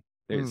 attention.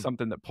 There's Mm.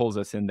 something that pulls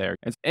us in there.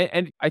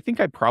 And I think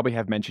I probably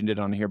have mentioned it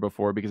on here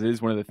before because it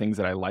is one of the things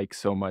that I like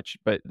so much.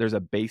 But there's a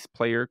bass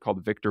player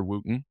called Victor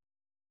Wooten,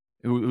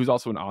 who's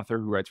also an author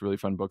who writes really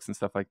fun books and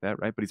stuff like that,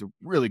 right? But he's a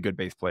really good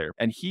bass player.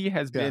 And he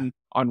has Yeah. been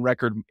on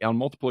record on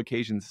multiple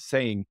occasions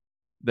saying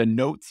the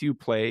notes you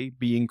play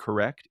being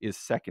correct is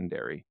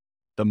secondary.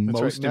 The That's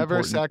right. most Never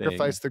important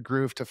sacrifice thing. the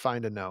groove to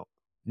find a note.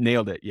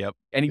 Nailed it. Yep.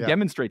 And he Yeah.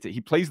 demonstrates it. He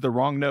plays the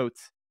wrong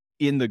notes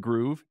in the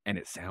groove and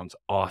it sounds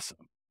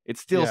awesome. It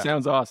still Yeah.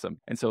 sounds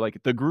awesome. And so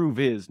like the groove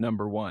is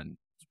number one,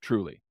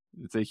 truly.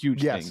 It's a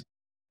huge Yes. thing.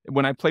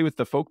 When I play with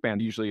the folk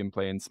band, usually I'm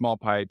playing small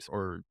pipes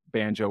or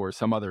banjo or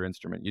some other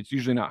instrument. It's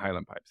usually not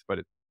Highland pipes, but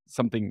it's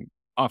something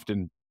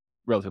often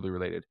relatively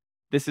related.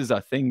 This is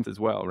a thing as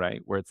well,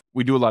 right? Where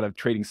we do a lot of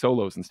trading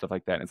solos and stuff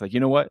like that. And it's like, you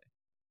know what?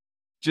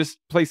 Just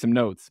play some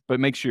notes, but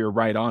make sure you're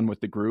right on with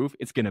the groove.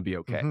 It's going to be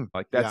okay. Mhm.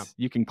 Like Yeah.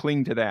 you can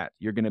cling to that.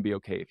 You're going to be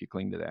okay if you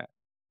cling to that.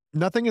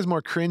 Nothing is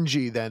more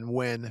cringy than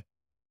when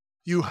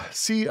you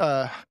see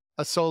a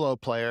solo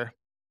player,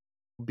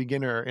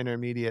 beginner or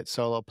intermediate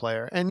solo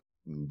player, and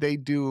they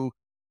do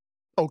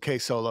okay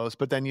solos,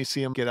 but then you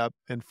see them get up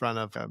in front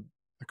of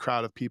a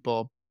crowd of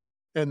people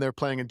and they're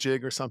playing a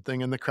jig or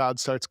something and the crowd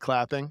starts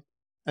clapping.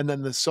 And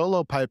then the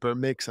solo piper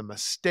makes a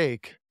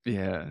mistake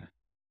Yeah.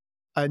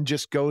 and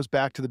just goes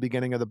back to the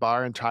beginning of the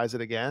bar and tries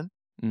it again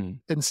Mm.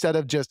 instead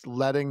of just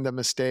letting the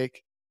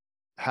mistake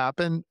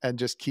happen and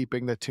just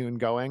keeping the tune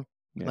going.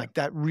 Yeah. Like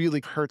that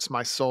really hurts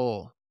my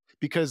soul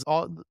because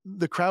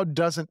the crowd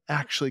doesn't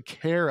actually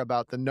care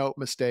about the note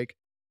mistake.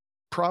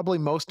 Probably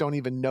most don't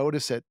even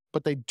notice it,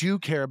 but they do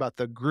care about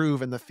the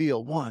groove and the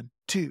feel. 1,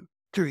 2,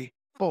 3,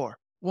 4,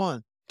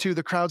 1, 2.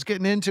 The crowd's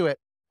getting into it.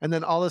 And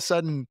then all of a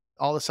sudden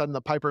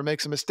the piper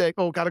makes a mistake.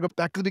 Oh, gotta go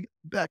back to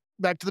back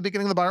to the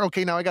beginning of the bar.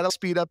 Okay, now I gotta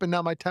speed up and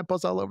now my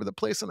tempo's all over the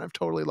place and I've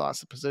totally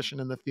lost the position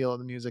and the feel of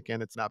the music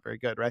and it's not very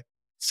good, right?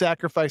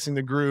 Sacrificing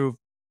the groove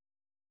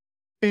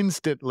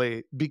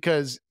instantly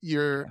because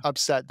you're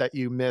upset that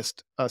you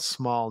missed a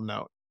small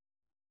note.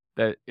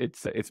 That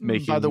it's By the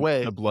making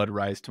way, the blood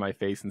rise to my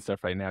face and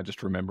stuff right now,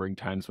 just remembering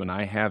times when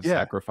I have yeah,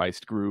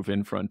 sacrificed groove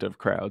in front of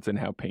crowds and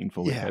how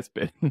painful it yeah, has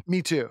been.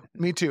 me too,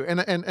 me too. And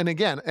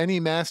again, any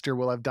master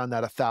will have done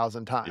that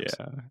 1,000 times,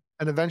 Yeah.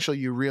 and eventually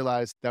you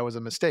realize that was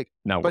a mistake.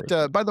 Not But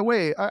worth it. by the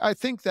way, I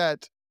think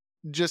that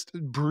just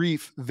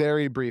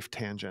very brief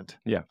tangent.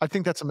 Yeah. I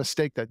think that's a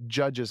mistake that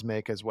judges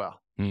make as well.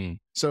 Mm.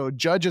 So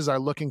judges are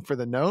looking for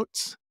the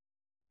notes,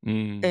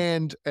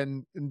 Mm.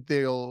 and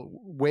they'll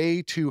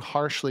way too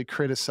harshly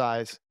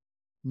criticize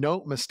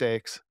note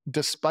mistakes,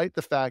 despite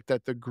the fact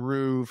that the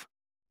groove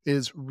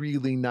is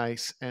really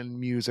nice and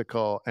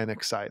musical and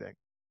exciting.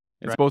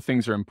 It's right? both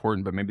things are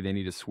important, but maybe they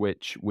need to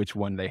switch which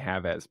one they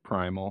have as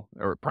primal,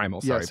 sorry,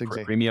 Yes,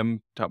 exactly.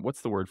 premium top.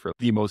 What's the word for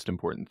the most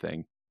important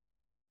thing?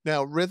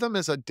 Now, rhythm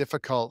is a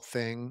difficult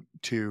thing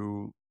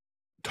to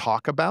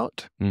talk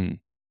about, Mm,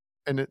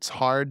 and it's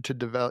hard to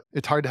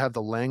have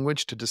the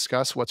language to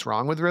discuss what's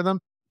wrong with rhythm.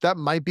 That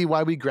might be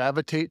why we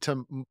gravitate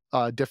to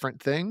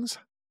different things,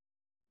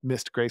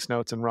 missed grace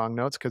notes and wrong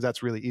notes, because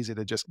that's really easy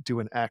to just do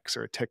an X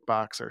or a tick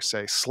box or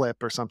say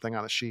slip or something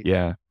on a sheet.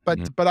 yeah. But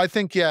Mhm, but I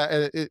think,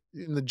 yeah,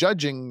 in the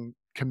judging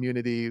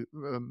community,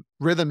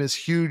 rhythm is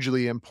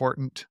hugely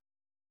important,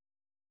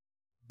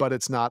 but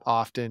it's not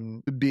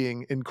often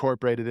being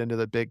incorporated into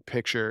the big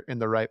picture in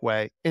the right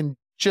way. In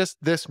just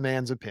this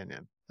man's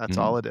opinion, that's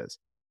mhm. all it is.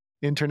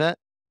 Internet,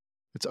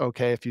 it's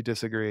okay if you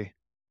disagree.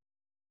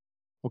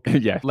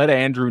 Yeah, let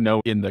Andrew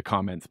know in the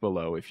comments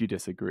below if you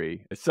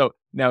disagree. So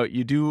now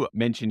you do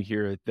mention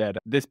here that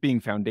this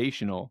being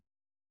foundational,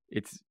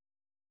 it's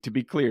to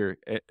be clear,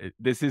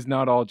 this is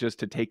not all just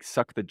to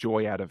suck the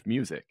joy out of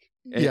music.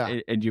 Yeah.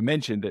 And you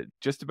mentioned that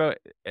just about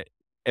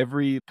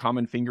every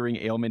common fingering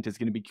ailment is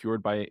going to be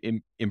cured by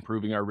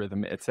improving our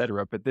rhythm,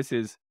 etc. But this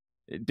is,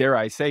 dare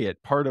I say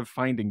it, part of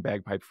finding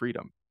bagpipe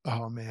freedom.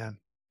 Oh man.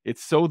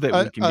 It's so that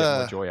Uh, we can get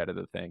more uh, joy out of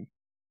the thing.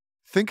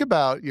 think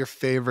about your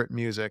favorite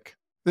music.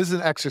 This is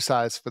an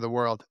exercise for the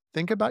world.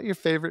 Think about your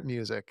favorite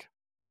music.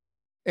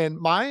 And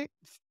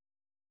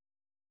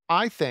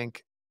I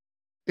think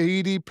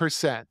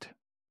 80%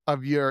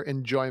 of your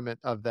enjoyment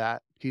of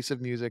that piece of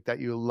music that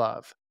you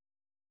love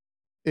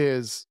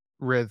is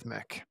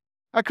rhythmic.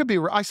 I could be,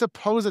 I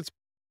suppose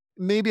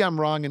maybe I'm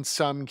wrong in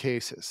some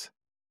cases,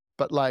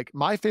 but like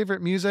my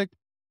favorite music,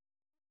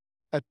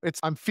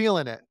 I'm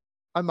feeling it.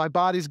 My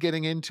body's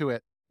getting into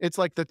it. It's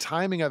like the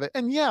timing of it.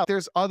 And yeah,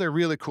 there's other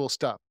really cool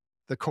stuff,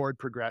 the chord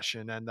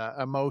progression and the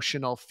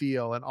emotional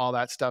feel and all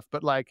that stuff.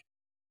 But like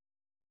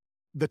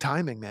the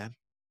timing, man,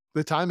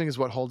 the timing is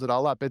what holds it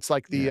all up.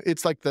 Yeah.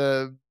 It's like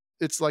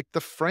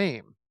the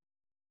frame.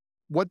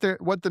 What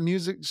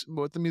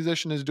the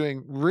musician is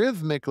doing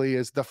rhythmically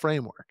is the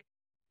framework.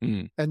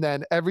 Mm, And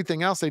then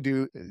everything else they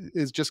do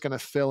is just going to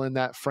fill in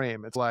that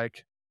frame. It's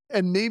like,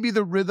 and maybe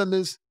the rhythm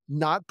is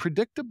not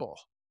predictable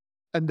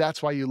and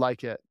that's why you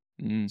like it.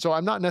 mm, So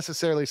I'm not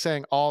necessarily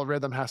saying all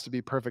rhythm has to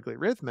be perfectly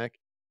rhythmic.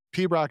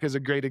 P-rock is a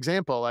great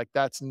example. Like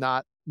that's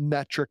not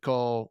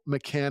metrical,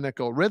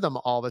 mechanical rhythm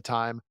all the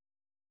time,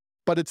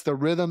 but it's the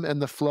rhythm and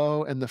the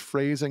flow and the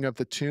phrasing of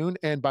the tune.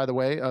 And by the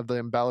way, of the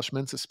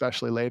embellishments,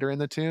 especially later in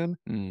the tune,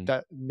 mm.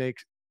 that make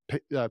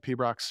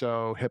P-rock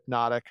so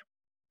hypnotic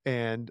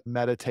and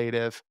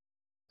meditative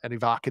and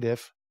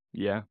evocative.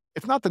 Yeah.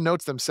 It's not the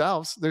notes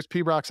themselves. There's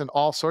P-rocks in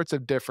all sorts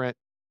of different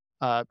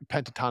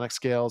pentatonic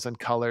scales and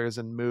colors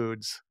and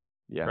moods,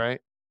 Yeah.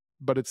 right?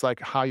 But it's like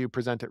how you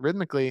present it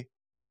rhythmically,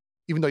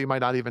 even though you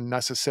might not even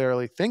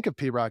necessarily think of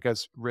P-rock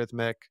as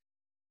rhythmic.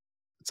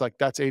 It's like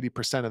that's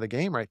 80% of the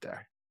game right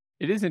there.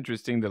 It is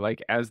interesting that,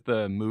 like, as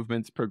the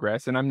movements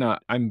progress, and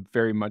I'm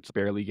very much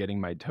barely getting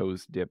my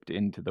toes dipped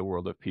into the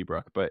world of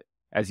Pibroch, but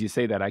as you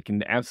say that, I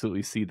can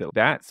absolutely see that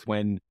that's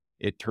when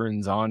it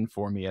turns on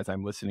for me as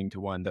I'm listening to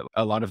one that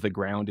a lot of the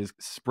ground is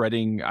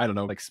spreading, I don't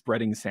know, like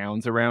spreading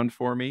sounds around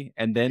for me.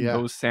 And then Yeah.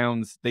 those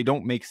sounds, they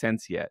don't make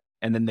sense yet.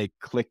 And then they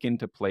click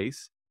into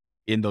place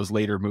in those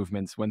later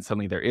movements when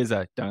suddenly there is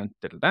a dun,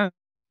 da, da, da,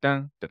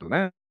 dun, da, da,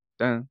 da,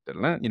 dun, da,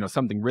 da, da,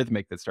 something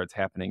rhythmic that starts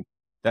happening.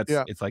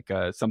 Yeah. It's like,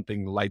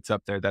 something lights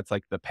up there, that's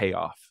like the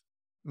payoff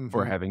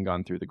for Hmm. having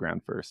gone through the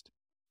ground first.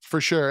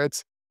 For sure.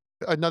 It's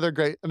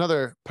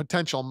another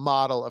potential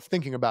model of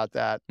thinking about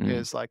that Mm.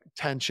 is like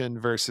tension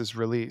versus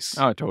release,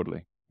 Oh,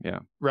 totally. Yeah.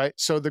 right?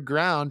 So the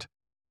ground,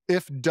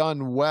 if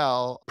done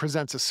well,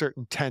 presents a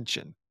certain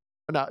tension.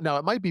 Now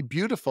it might be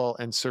beautiful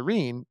and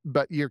serene,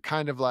 but you're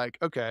kind of like,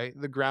 okay,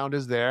 the ground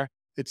is there.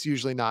 It's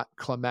usually not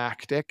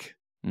climactic.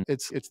 Mm,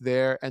 It's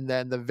there, and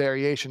then the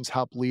variations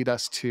help lead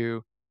us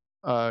to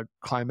a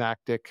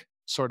climactic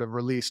sort of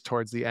release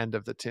towards the end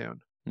of the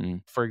tune.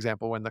 mm. For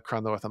example, when the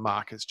Krunda with a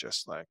mock is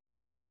just like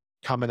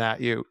coming at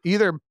you,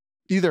 either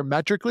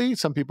metrically,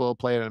 some people will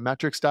play it in a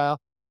metric style,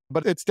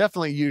 but it's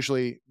definitely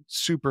usually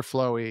super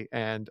flowy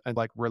and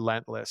like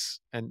relentless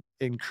and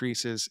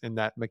increases in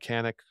that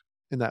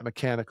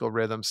mechanical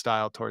rhythm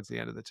style towards the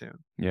end of the tune.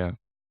 Yeah.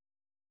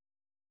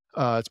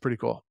 It's pretty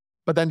cool.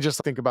 But then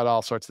just think about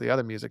all sorts of the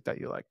other music that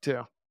you like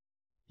too.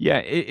 Yeah,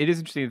 it is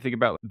interesting to think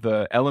about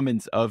the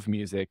elements of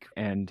music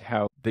and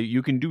how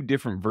you can do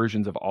different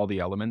versions of all the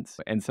elements.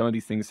 And some of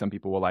these things some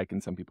people will like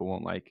and some people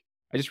won't like.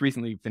 I just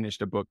recently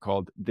finished a book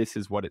called This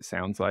Is What It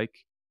Sounds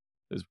Like.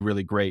 It was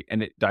really great.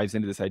 And it dives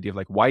into this idea of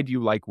like, why do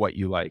you like what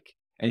you like?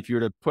 And if you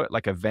were to put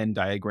like a Venn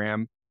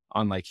diagram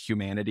on like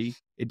humanity,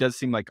 it does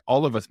seem like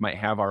all of us might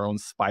have our own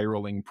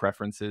spiraling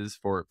preferences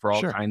for all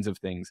Sure. kinds of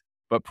things,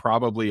 but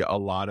probably a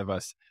lot of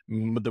us,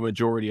 the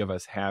majority of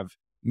us have,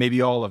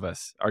 maybe all of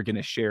us are going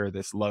to share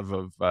this love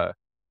of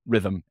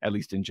rhythm, at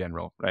least in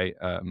general, right?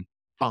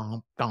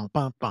 Bum, dum,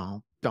 bum,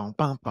 bum, dum,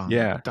 bum, bum,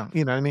 Yeah, dum.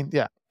 You know what I mean?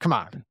 Yeah. Come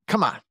on.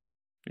 Come on.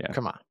 yeah.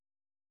 Come on.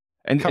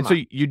 And Come so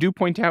on. you do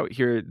point out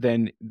here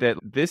then that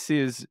this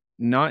is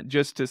not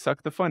just to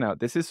suck the fun out.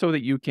 This is so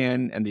that you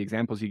can, and the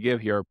examples you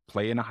give here,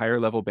 play in a higher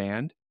level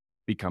band,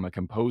 become a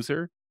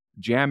composer,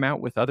 jam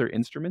out with other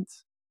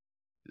instruments,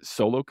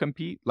 solo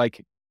compete.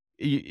 Like,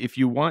 if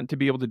you want to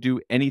be able to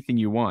do anything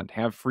you want,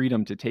 have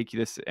freedom to take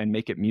this and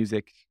make it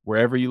music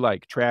wherever you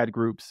like, trad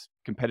groups,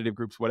 competitive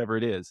groups, whatever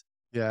it is.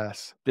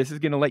 Yes. This is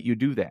going to let you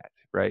do that,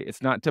 right?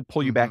 It's not to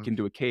pull you back Mhm.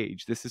 into a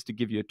cage. This is to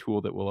give you a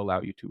tool that will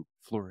allow you to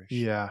flourish.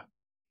 Yeah.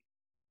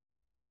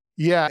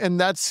 Yeah, and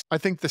that's I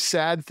think the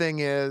sad thing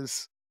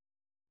is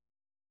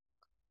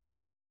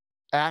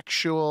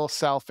actual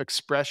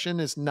self-expression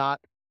is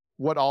not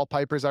what all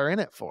pipers are in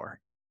it for.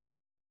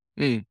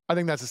 Mm. I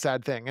think that's a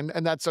sad thing,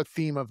 and that's a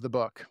theme of the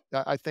book.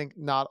 I think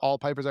not all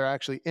pipers are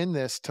actually in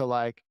this to,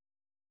 like,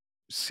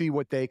 see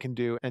what they can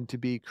do and to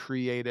be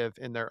creative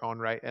in their own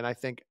right, and I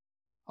think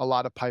a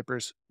lot of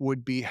pipers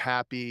would be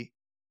happy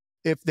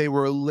if they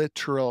were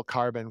literal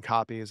carbon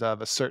copies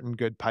of a certain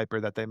good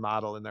piper that they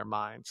model in their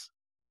minds.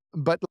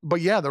 But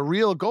yeah, the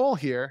real goal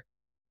here,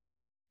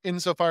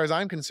 insofar as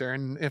I'm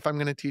concerned, if I'm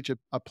gonna teach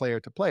a player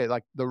to play,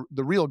 like, the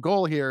real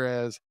goal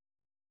here is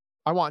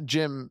I want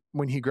Jim,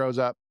 when he grows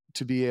up,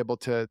 to be able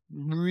to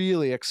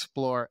really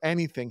explore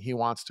anything he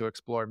wants to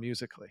explore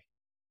musically.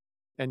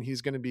 And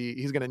he's gonna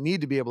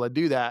need to be able to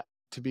do that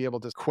to be able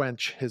to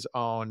quench his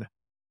own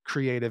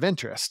creative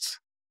interests.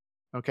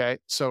 Okay?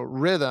 So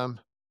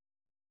rhythm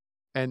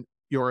and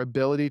your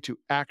ability to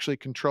actually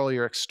control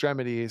your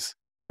extremities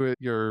with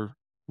your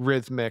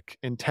rhythmic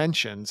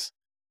intentions,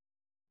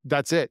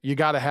 that's it. You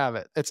gotta have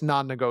it. It's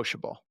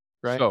non-negotiable,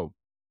 right? So,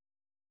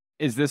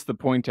 is this the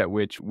point at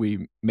which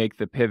we make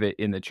the pivot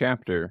in the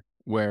chapter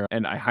where,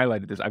 and I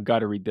highlighted this, I've got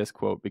to read this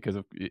quote because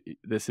of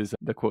this is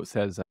the quote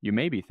says, "You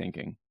may be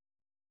thinking,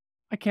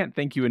 I can't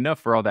thank you enough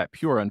for all that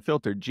pure,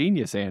 unfiltered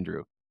genius,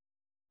 Andrew.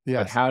 But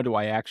Yes. how do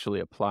I actually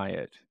apply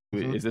it?"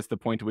 Mhm. Is this the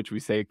point at which we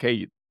say,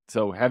 okay,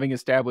 so having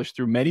established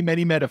through many,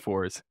 many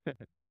metaphors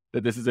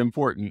that this is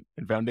important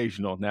and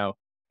foundational, now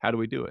how do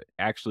we do it?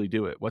 Actually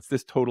do it. What's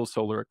this total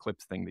solar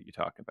eclipse thing that you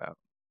talk about?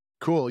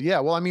 Cool. Yeah.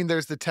 Well, I mean,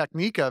 there's the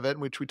technique of it,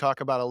 which we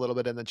talk about a little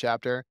bit in the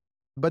chapter,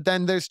 but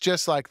then there's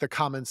just like the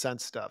common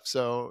sense stuff.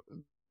 So,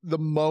 the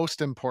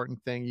most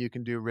important thing you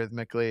can do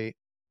rhythmically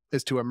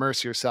is to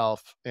immerse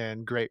yourself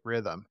in great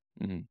rhythm,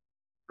 Mhm.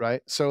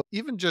 right? So,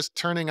 even just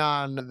turning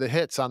on the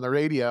hits on the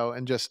radio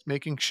and just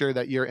making sure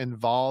that you're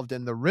involved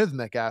in the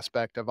rhythmic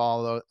aspect of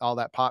all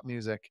that pop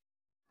music,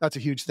 that's a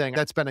huge thing.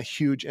 That's been a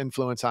huge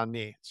influence on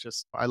me. It's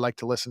just, I like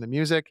to listen to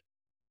music.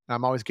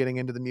 I'm always getting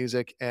into the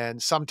music,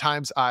 and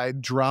sometimes I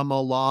drum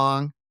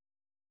along.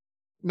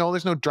 No,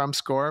 there's no drum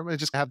score. I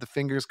just have the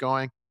fingers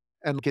going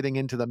and getting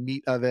into the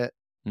meat of it,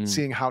 Mm.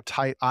 seeing how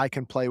tight I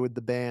can play with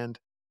the band.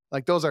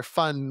 Like, those are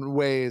fun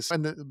ways.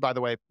 And by the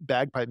way,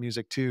 bagpipe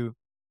music too.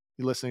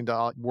 You're listening to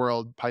all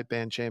World Pipe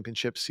Band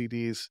Championship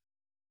CDs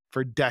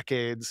for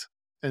decades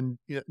and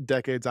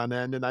decades on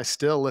end. And I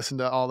still listen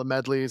to all the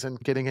medleys and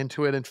getting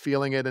into it and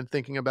feeling it and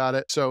thinking about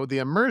it. So the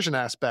immersion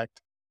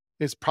aspect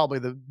is probably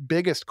the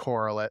biggest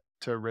correlate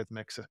to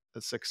rhythmic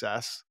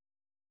success.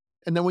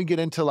 And then we get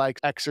into like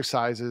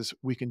exercises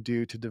we can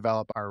do to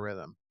develop our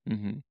rhythm.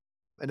 Mhm.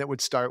 And it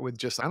would start with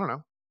just, I don't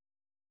know,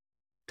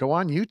 go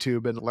on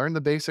YouTube and learn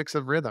the basics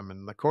of rhythm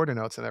and the quarter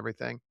notes and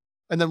everything.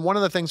 And then one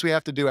of the things we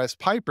have to do as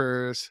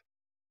pipers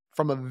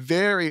from a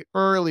very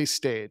early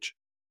stage,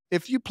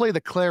 if you play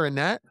the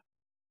clarinet,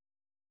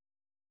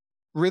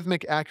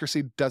 rhythmic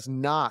accuracy does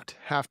not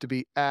have to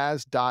be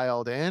as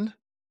dialed in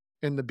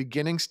the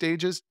beginning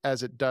stages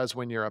as it does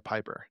when you're a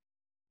piper,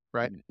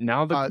 right?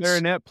 Now the S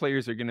clarinet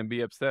players are gonna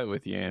be upset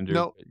with you, Andrew.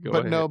 No, Go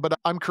ahead. but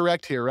I'm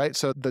correct here, right?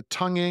 So the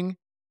tonguing,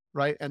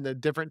 right, and the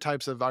different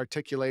types of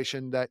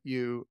articulation that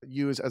you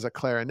use as a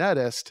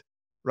clarinetist,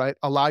 right,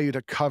 allow you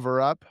to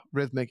cover up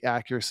rhythmic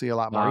accuracy a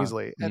lot more Ah,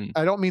 easily. And mm.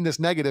 I don't mean this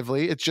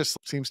negatively, it just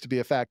seems to be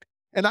a fact.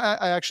 And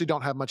I actually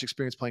don't have much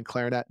experience playing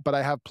clarinet, but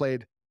I have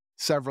played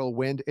several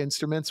wind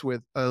instruments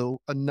with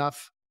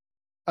enough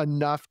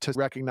to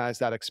recognize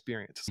that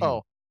experience. Mm.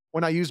 So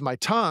when I use my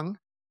tongue,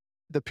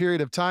 the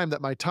period of time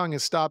that my tongue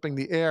is stopping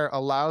the air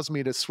allows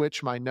me to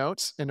switch my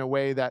notes in a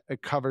way that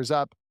it covers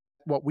up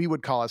what we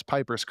would call as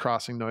pipers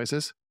crossing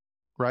noises,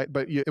 right?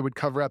 But it would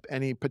cover up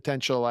any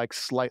potential like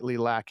slightly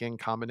lacking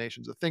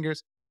combinations of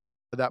fingers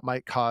that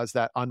might cause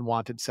that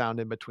unwanted sound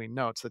in between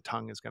notes. The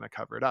tongue is going to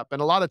cover it up.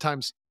 And a lot of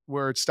times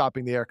we're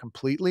stopping the air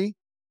completely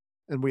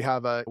and we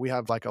have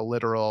like a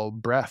literal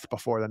breath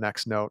before the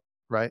next note,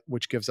 right?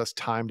 Which gives us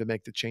time to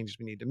make the changes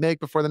we need to make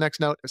before the next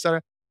note,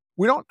 etc.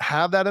 We don't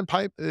have that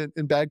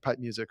in bagpipe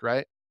music,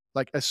 right?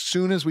 Like as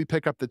soon as we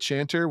pick up the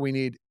chanter, we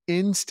need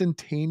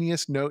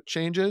instantaneous note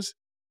changes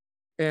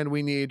and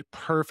we need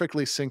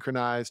perfectly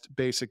synchronized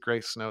basic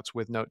grace notes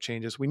with note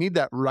changes. We need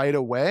that right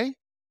away.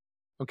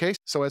 Okay.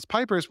 So as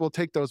pipers, we'll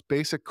take those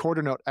basic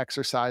quarter note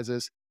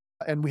exercises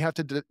and we have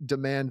to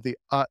demand the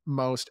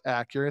utmost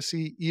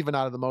accuracy, even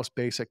out of the most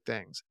basic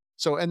things.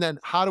 So, and then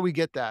how do we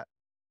get that?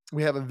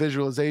 We have a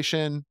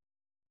visualization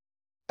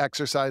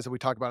exercise that we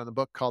talk about in the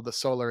book called the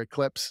solar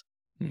eclipse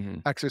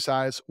Mhm.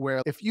 exercise,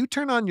 where if you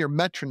turn on your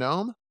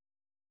metronome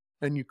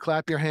and you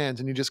clap your hands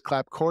and you just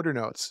clap quarter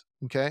notes.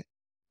 Okay.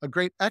 A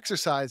great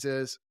exercise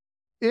is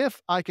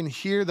if I can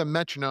hear the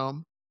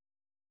metronome,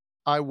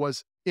 I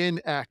was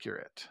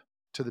inaccurate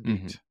to the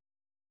Mm-hmm. beat,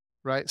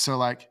 right? So,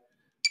 like,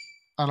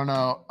 I don't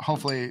know,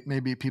 hopefully,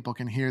 maybe people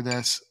can hear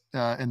this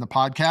in the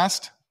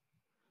podcast.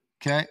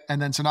 Okay.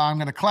 And then so now I'm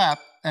going to clap.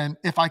 And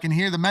if I can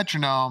hear the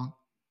metronome,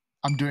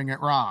 I'm doing it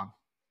wrong.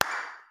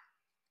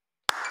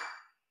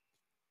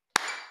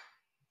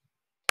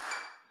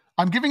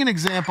 I'm giving an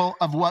example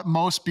of what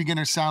most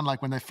beginners sound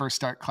like when they first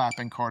start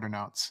clapping quarter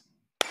notes.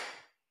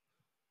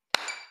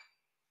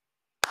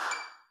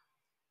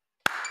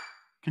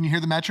 Can you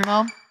hear the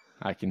metronome?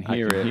 I can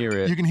hear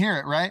it. You can hear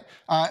it, right?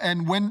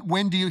 And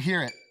when do you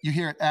hear it? You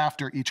hear it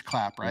after each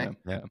clap, right?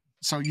 Yeah.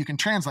 So you can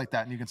translate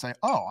that and you can say,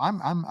 oh,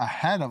 I'm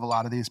ahead of a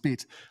lot of these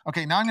beats.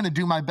 Okay, now I'm going to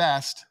do my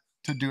best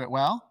to do it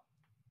well.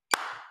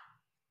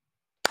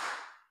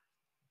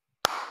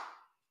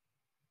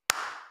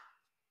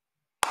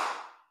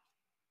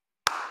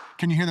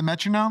 Can you hear the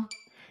metronome?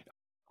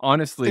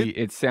 Honestly,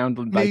 it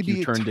sounded like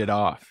you turned it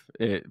off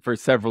for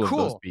several of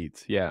those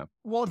beats. Yeah.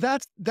 Well,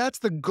 that's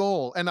the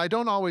goal. And I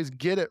don't always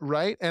get it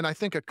right. And I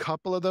think a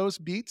couple of those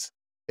beats,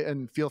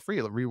 and feel free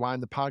to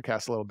rewind the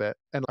podcast a little bit,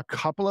 and a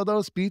couple of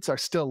those beats are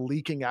still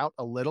leaking out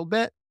a little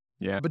bit.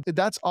 Yeah. But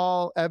that's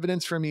all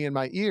evidence for me in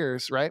my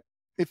ears, right?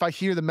 If I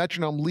hear the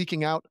metronome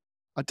leaking out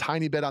a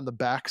tiny bit on the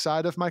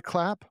backside of my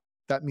clap,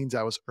 that means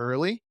I was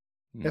early.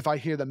 If I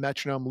hear the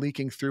metronome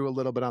leaking through a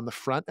little bit on the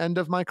front end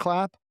of my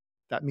clap,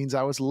 that means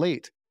I was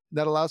late.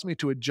 That allows me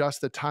to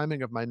adjust the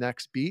timing of my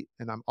next beat,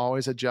 and I'm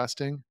always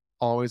adjusting,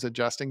 always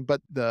adjusting.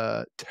 But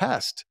the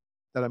test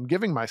that I'm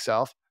giving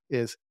myself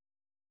is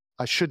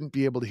I shouldn't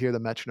be able to hear the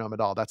metronome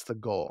at all. That's the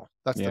goal.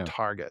 That's the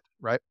target,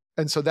 right?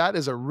 And so that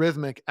is a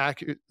rhythmic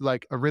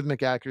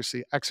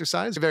accuracy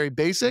exercise, very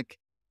basic.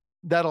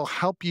 That'll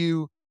help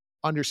you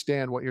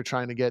understand what you're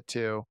trying to get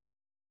to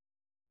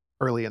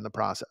early in the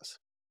process.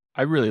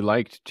 I really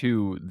liked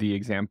too the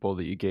example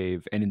that you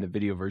gave, and in the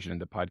video version of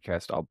the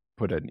podcast, I'll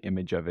put an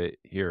image of it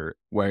here,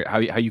 where how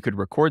you could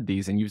record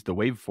these and use the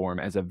waveform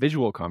as a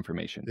visual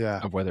confirmation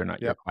of whether or not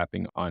you're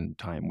clapping on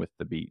time with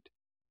the beat.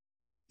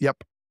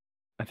 Yep.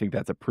 I think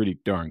that's a pretty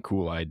darn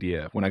cool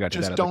idea. When I got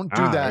to that, don't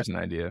do that. There's an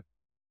idea.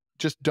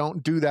 Just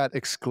don't do that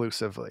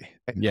exclusively.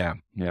 Yeah.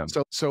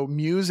 So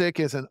music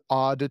is an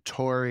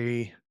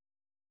auditory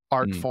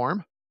art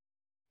form.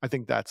 I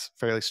think that's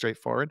fairly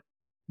straightforward.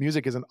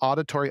 Music is an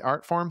auditory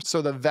art form.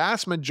 So the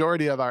vast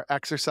majority of our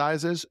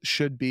exercises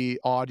should be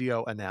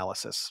audio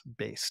analysis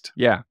based.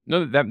 Yeah.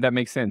 No, that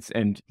makes sense.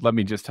 And let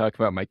me just talk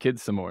about my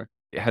kids some more.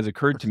 It has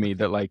occurred to me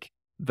that like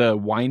the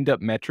wind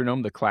up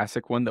metronome, the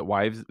classic one that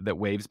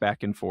waves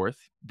back and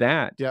forth,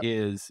 that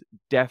is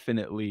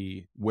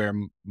definitely where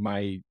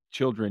my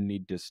children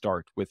need to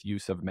start with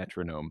use of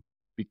metronome,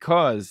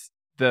 because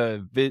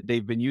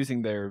they've been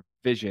using their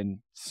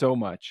vision so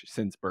much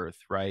since birth,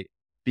 right?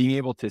 Being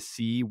able to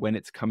see when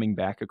it's coming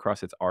back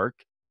across its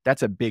arc,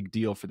 that's a big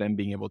deal for them,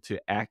 being able to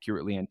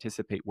accurately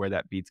anticipate where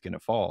that beat's going to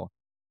fall.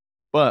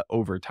 But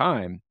over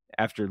time,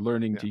 after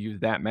learning to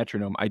use that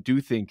metronome, I do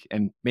think,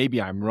 and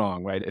maybe I'm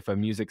wrong, right? If a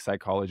music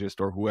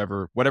psychologist or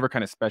whatever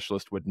kind of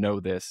specialist would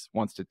know this,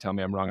 wants to tell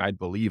me I'm wrong, I'd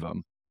believe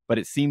them. But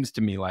it seems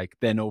to me like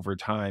then over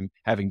time,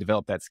 having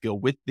developed that skill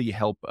with the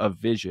help of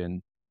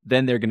vision,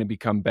 then they're going to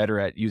become better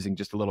at using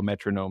just a little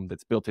metronome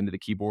that's built into the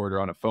keyboard or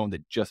on a phone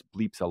that just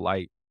bleeps a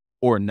light,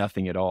 or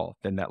nothing at all.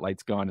 Then that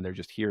light's gone and they're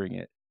just hearing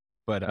it.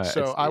 But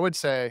so I would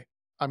say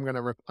I'm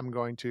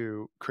going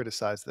to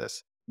criticize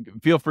this.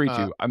 Feel free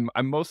to. I'm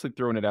mostly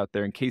throwing it out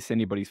there in case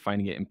anybody's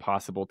finding it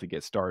impossible to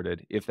get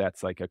started, if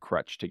that's like a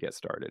crutch to get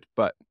started.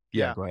 But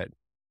yeah. Go ahead.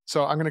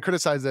 So I'm going to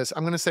criticize this.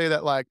 I'm going to say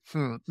that like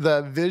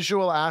the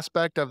visual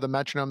aspect of the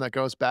metronome that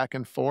goes back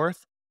and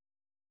forth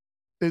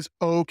is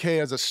okay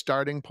as a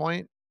starting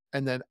point.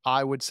 And then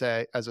I would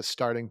say as a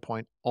starting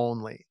point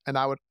only. And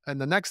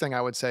the next thing I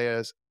would say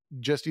is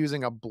just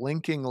using a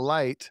blinking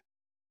light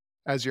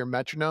as your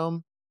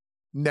metronome,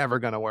 never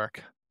going to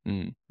work,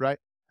 right?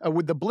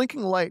 With the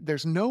blinking light,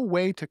 there's no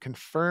way to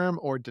confirm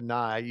or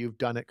deny you've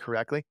done it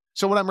correctly.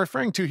 So what I'm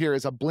referring to here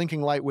is a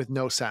blinking light with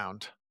no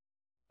sound.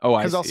 Oh,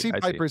 I see. Because I'll see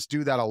pipers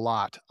do that a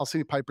lot.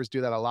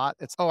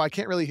 It's, I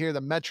can't really hear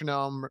the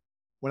metronome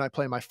when I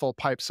play my full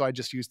pipe, so I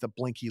just use the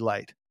blinky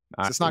light.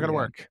 So it's not going to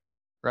work,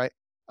 right?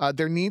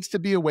 There needs to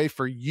be a way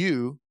for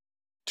you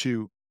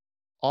to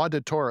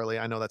auditorily,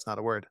 I know that's not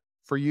a word,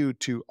 for you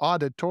to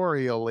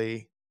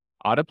auditorially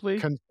auditorially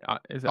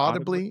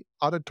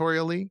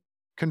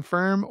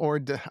confirm or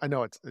I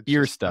know it's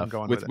ear just, stuff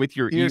with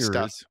your ears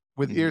stuff.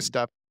 With ear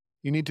stuff,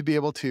 you need to be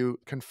able to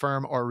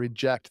confirm or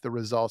reject the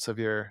results of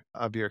your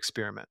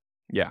experiment.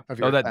 Yeah.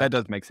 That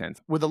does make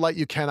sense. With the light,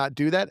 you cannot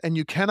do that, and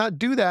you cannot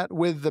do that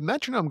with the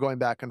metronome going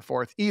back and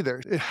forth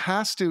either. It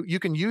has to. You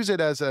can use it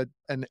as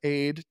an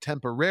aid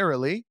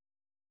temporarily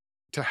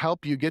to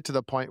help you get to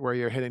the point where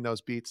you're hitting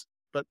those beats.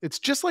 But it's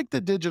just like the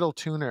digital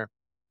tuner.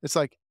 It's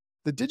like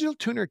the digital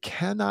tuner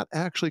cannot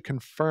actually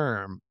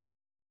confirm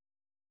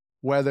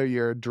whether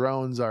your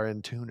drones are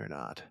in tune or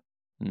not.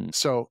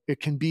 So it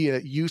can be a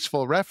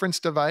useful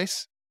reference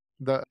device,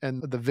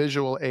 The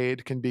visual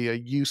aid can be a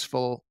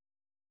useful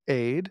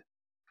aid,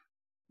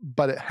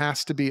 but it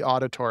has to be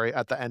auditory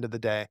at the end of the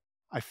day,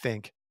 I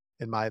think,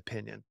 in my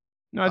opinion.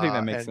 No, I think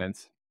that makes And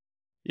sense.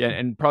 Yeah,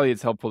 and probably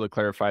it's helpful to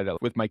clarify that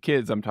with my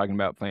kids, I'm talking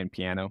about playing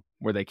piano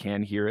where they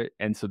can hear it,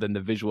 and so then the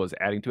visual is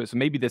adding to it. So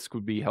maybe this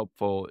would be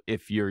helpful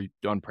if you're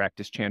on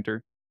practice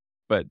chanter,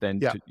 but then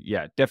yeah, to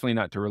yeah, definitely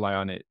not to rely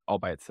on it all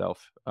by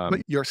itself.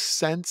 but your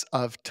sense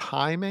of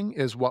timing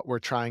is what we're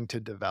trying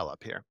to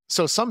develop here.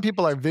 So some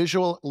people are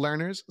visual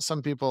learners.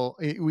 Some people,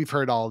 we've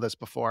heard all of this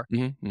before.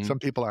 Mhm, mhm, Some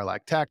people are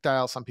like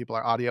tactile. Some people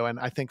are audio. And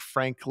I think,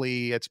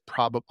 frankly, it's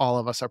probably all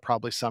of us are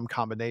probably some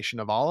combination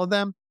of all of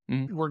them.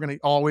 mhm. We're going to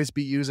always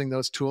be using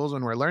those tools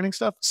when we're learning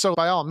stuff. So,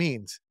 by all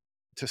means,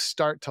 to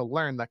start to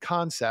learn the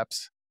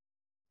concepts,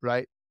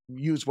 right?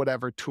 Use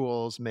whatever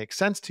tools make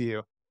sense to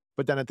you.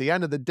 But then at the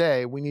end of the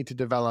day, we need to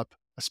develop,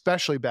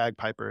 especially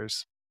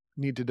bagpipers,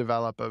 need to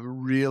develop a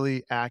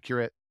really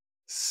accurate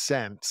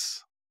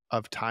sense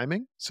of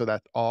timing. So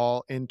that's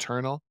all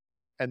internal.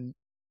 And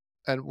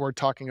we're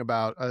talking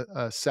about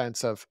a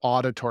sense of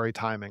auditory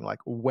timing, like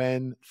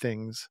when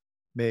things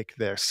make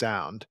their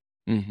sound.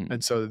 Mhm.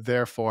 And so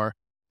therefore,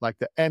 like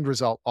the end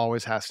result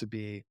always has to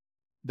be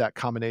that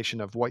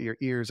combination of what your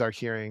ears are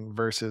hearing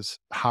versus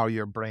how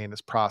your brain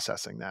is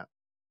processing that.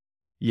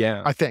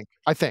 Yeah, I think.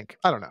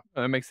 I don't know.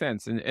 that makes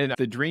sense, and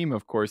the dream,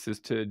 of course, is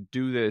to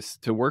do this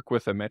to work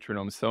with a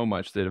metronome so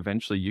much that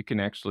eventually you can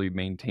actually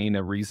maintain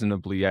a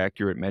reasonably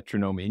accurate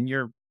metronome in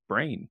your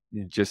brain.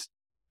 You just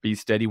be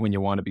steady when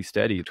you wanna be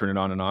steady, turn it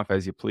on and off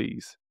as you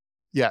please.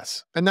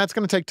 Yes. And that's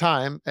going to take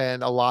time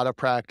and a lot of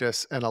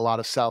practice and a lot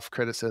of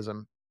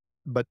self-criticism,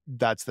 but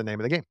that's the name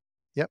of the game.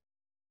 Yep.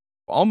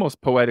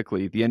 Almost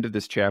poetically, the end of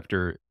this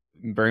chapter,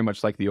 very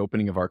much like the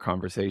opening of our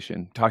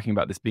conversation, talking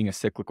about this being a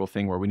cyclical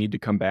thing where we need to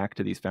come back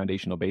to these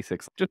foundational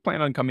basics. Just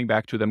plan on coming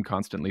back to them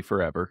constantly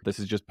forever. This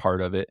is just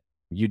part of it.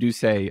 You do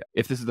say,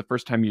 if this is the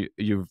first time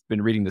you've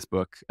been reading this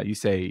book, you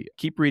say,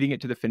 keep reading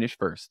it to the finish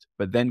first,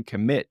 but then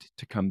commit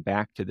to come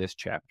back to this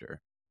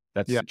chapter.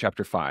 That's Yeah.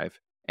 chapter 5,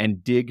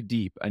 and dig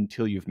deep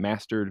until you've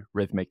mastered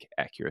rhythmic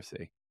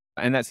accuracy.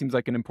 And that seems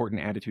like an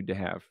important attitude to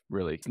have,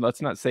 really.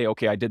 Let's not say,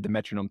 okay, I did the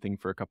metronome thing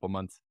for a couple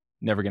months,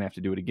 never gonna have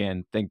to do it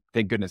again. Thank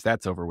goodness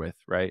that's over with,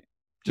 right?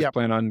 Just Yep.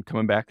 plan on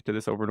coming back to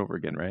this over and over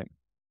again, right?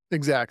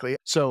 Exactly.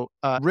 So,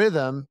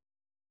 rhythm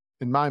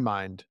in my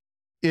mind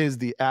is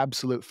the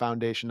absolute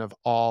foundation of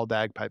all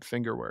bagpipe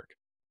finger work.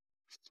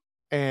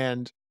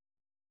 And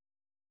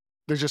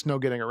there's just no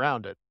getting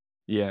around it.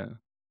 Yeah.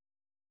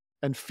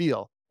 And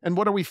feel. And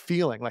what are we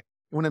feeling? Like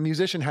when a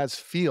musician has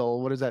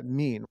feel, what does that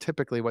mean?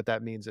 Typically what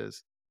that means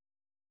is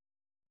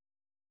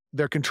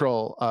their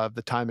control of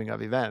the timing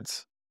of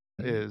events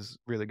Mhm. is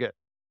really good.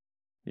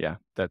 Yeah,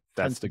 Tends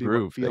that's to the be what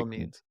groove. feel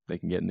means. They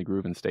can get in the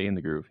groove and stay in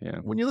the groove, yeah.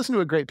 When you listen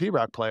to a great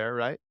P-Rock player,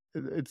 right?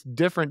 It's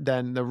different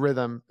than the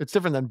rhythm. It's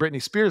different than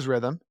Britney Spears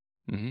rhythm,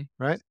 Mhm.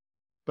 right?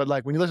 But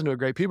like when you listen to a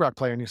great P-Rock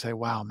player and you say,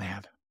 "Wow,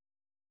 man,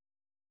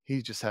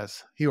 he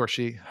or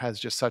she has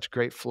just such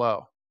great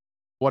flow."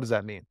 What does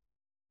that mean?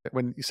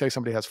 When you say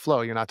somebody has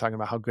flow, you're not talking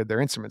about how good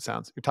their instrument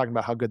sounds. You're talking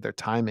about how good their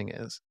timing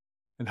is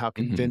and how Mhm.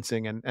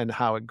 convincing and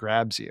how it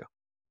grabs you.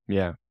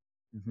 Yeah.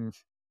 Mhm.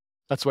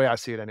 That's the way I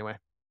see it anyway.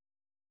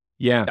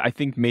 Yeah, I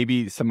think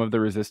maybe some of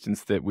the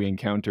resistance that we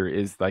encounter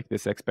is like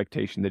this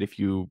expectation that if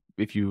you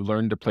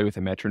learn to play with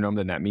a metronome,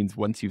 then that means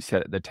once you've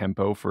set the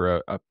tempo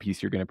for a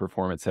piece you're gonna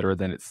perform, etcetera,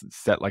 then it's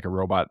set like a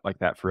robot like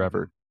that Mhm.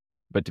 forever.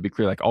 But to be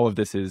clear, like all of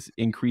this is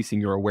increasing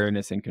your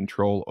awareness and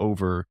control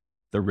over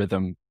the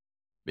rhythm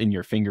in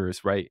your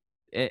fingers, right?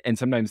 And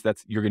sometimes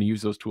that's you're gonna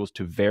use those tools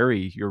to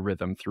vary your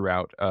rhythm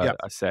throughout Yeah.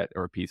 a set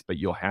or a piece, but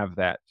you'll have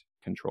that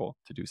control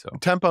to do so.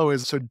 Tempo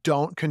is so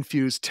don't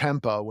confuse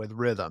tempo with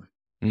rhythm.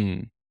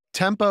 Mm,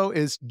 Tempo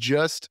is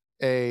just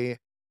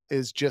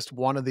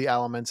one of the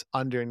elements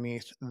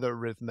underneath the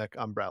rhythmic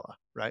umbrella,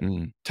 right?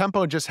 mm,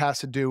 Tempo just has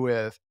to do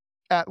with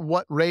at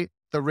what rate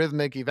the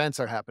rhythmic events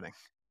are happening,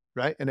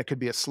 right? And it could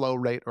be a slow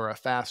rate or a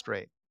fast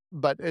rate.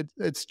 But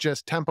it's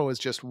just tempo is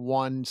just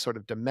one sort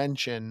of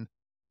dimension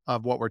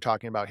of what we're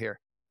talking about here.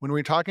 When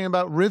we're talking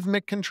about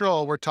rhythmic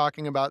control, we're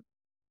talking about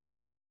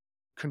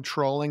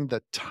controlling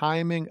the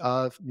timing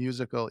of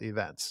musical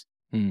events,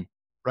 mm,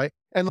 right?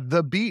 And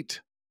the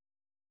beat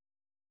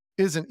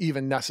isn't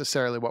even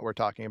necessarily what we're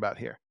talking about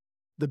here.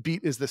 The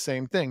beat is the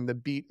same thing. The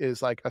beat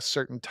is like a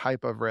certain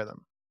type of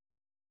rhythm.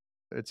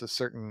 It's a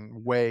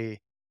certain way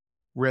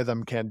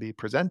rhythm can be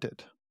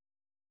presented.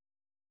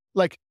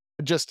 Like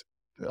just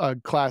a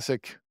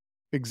classic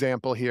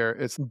example here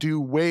is do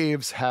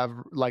waves have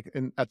like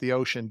at the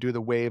ocean, do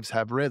the waves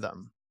have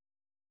rhythm?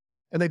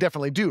 And they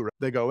definitely do.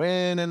 They go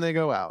in and they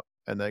go out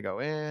and they go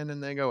in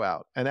and they go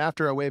out. And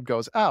after a wave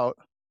goes out,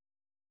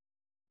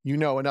 you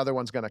know another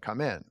one's going to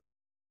come in.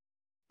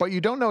 But you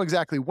don't know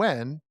exactly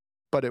when,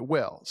 but it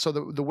will. So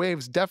the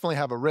waves definitely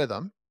have a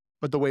rhythm,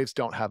 but the waves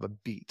don't have a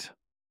beat,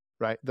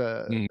 right?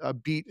 mm. A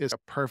beat is a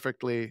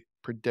perfectly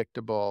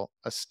predictable,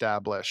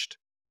 established,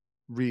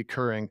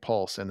 recurring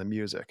pulse in the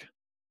music,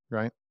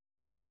 right?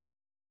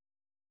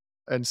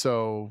 And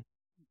so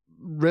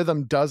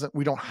rhythm doesn't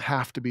we don't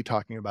have to be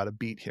talking about a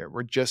beat here.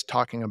 We're just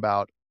talking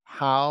about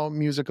how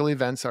musical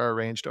events are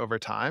arranged over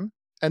time.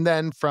 And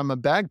then from a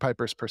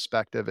bagpiper's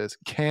perspective is,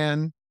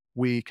 can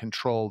we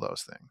control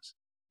those things?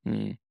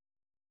 Hmm.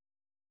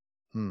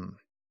 Hmm.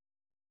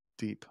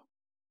 Deep.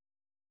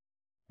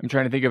 I'm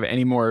trying to think of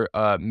any more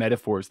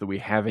metaphors that we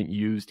haven't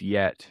used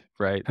yet,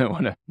 right? I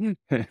wanna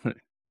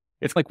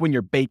it's like when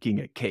you're baking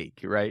a cake,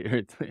 right?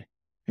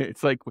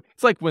 It's like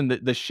when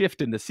the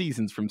shift in the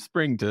seasons from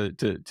spring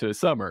to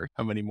summer.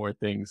 How many more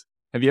things?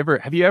 Have you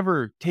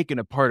ever taken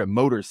apart a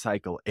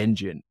motorcycle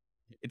engine?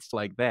 It's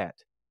like that.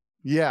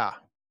 Yeah,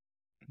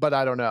 but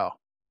I don't know.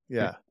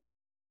 Yeah.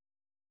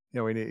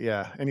 Yeah, we need,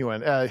 yeah.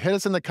 Anyone, hit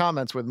us in the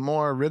comments with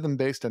more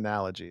rhythm-based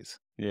analogies.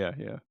 Yeah,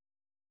 yeah.